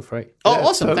 feel free. Oh,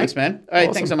 awesome. totally. Thanks, man. All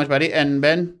right, thanks so much, buddy. And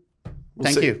Ben,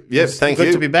 thank see. you. Yep, It's thank good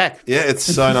you. to be back. Yeah, it's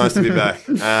so nice to be back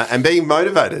and being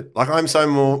motivated. Like I'm so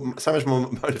much more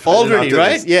motivated Already, after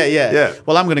right? this. Yeah.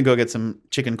 Well, I'm going to go get some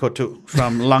chicken kotu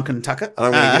from Lunken Tucker.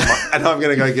 And I'm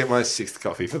going to go get my 6th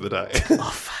coffee for the day. Oh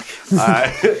fuck!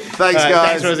 Thanks,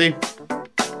 guys. Thanks, Rosie.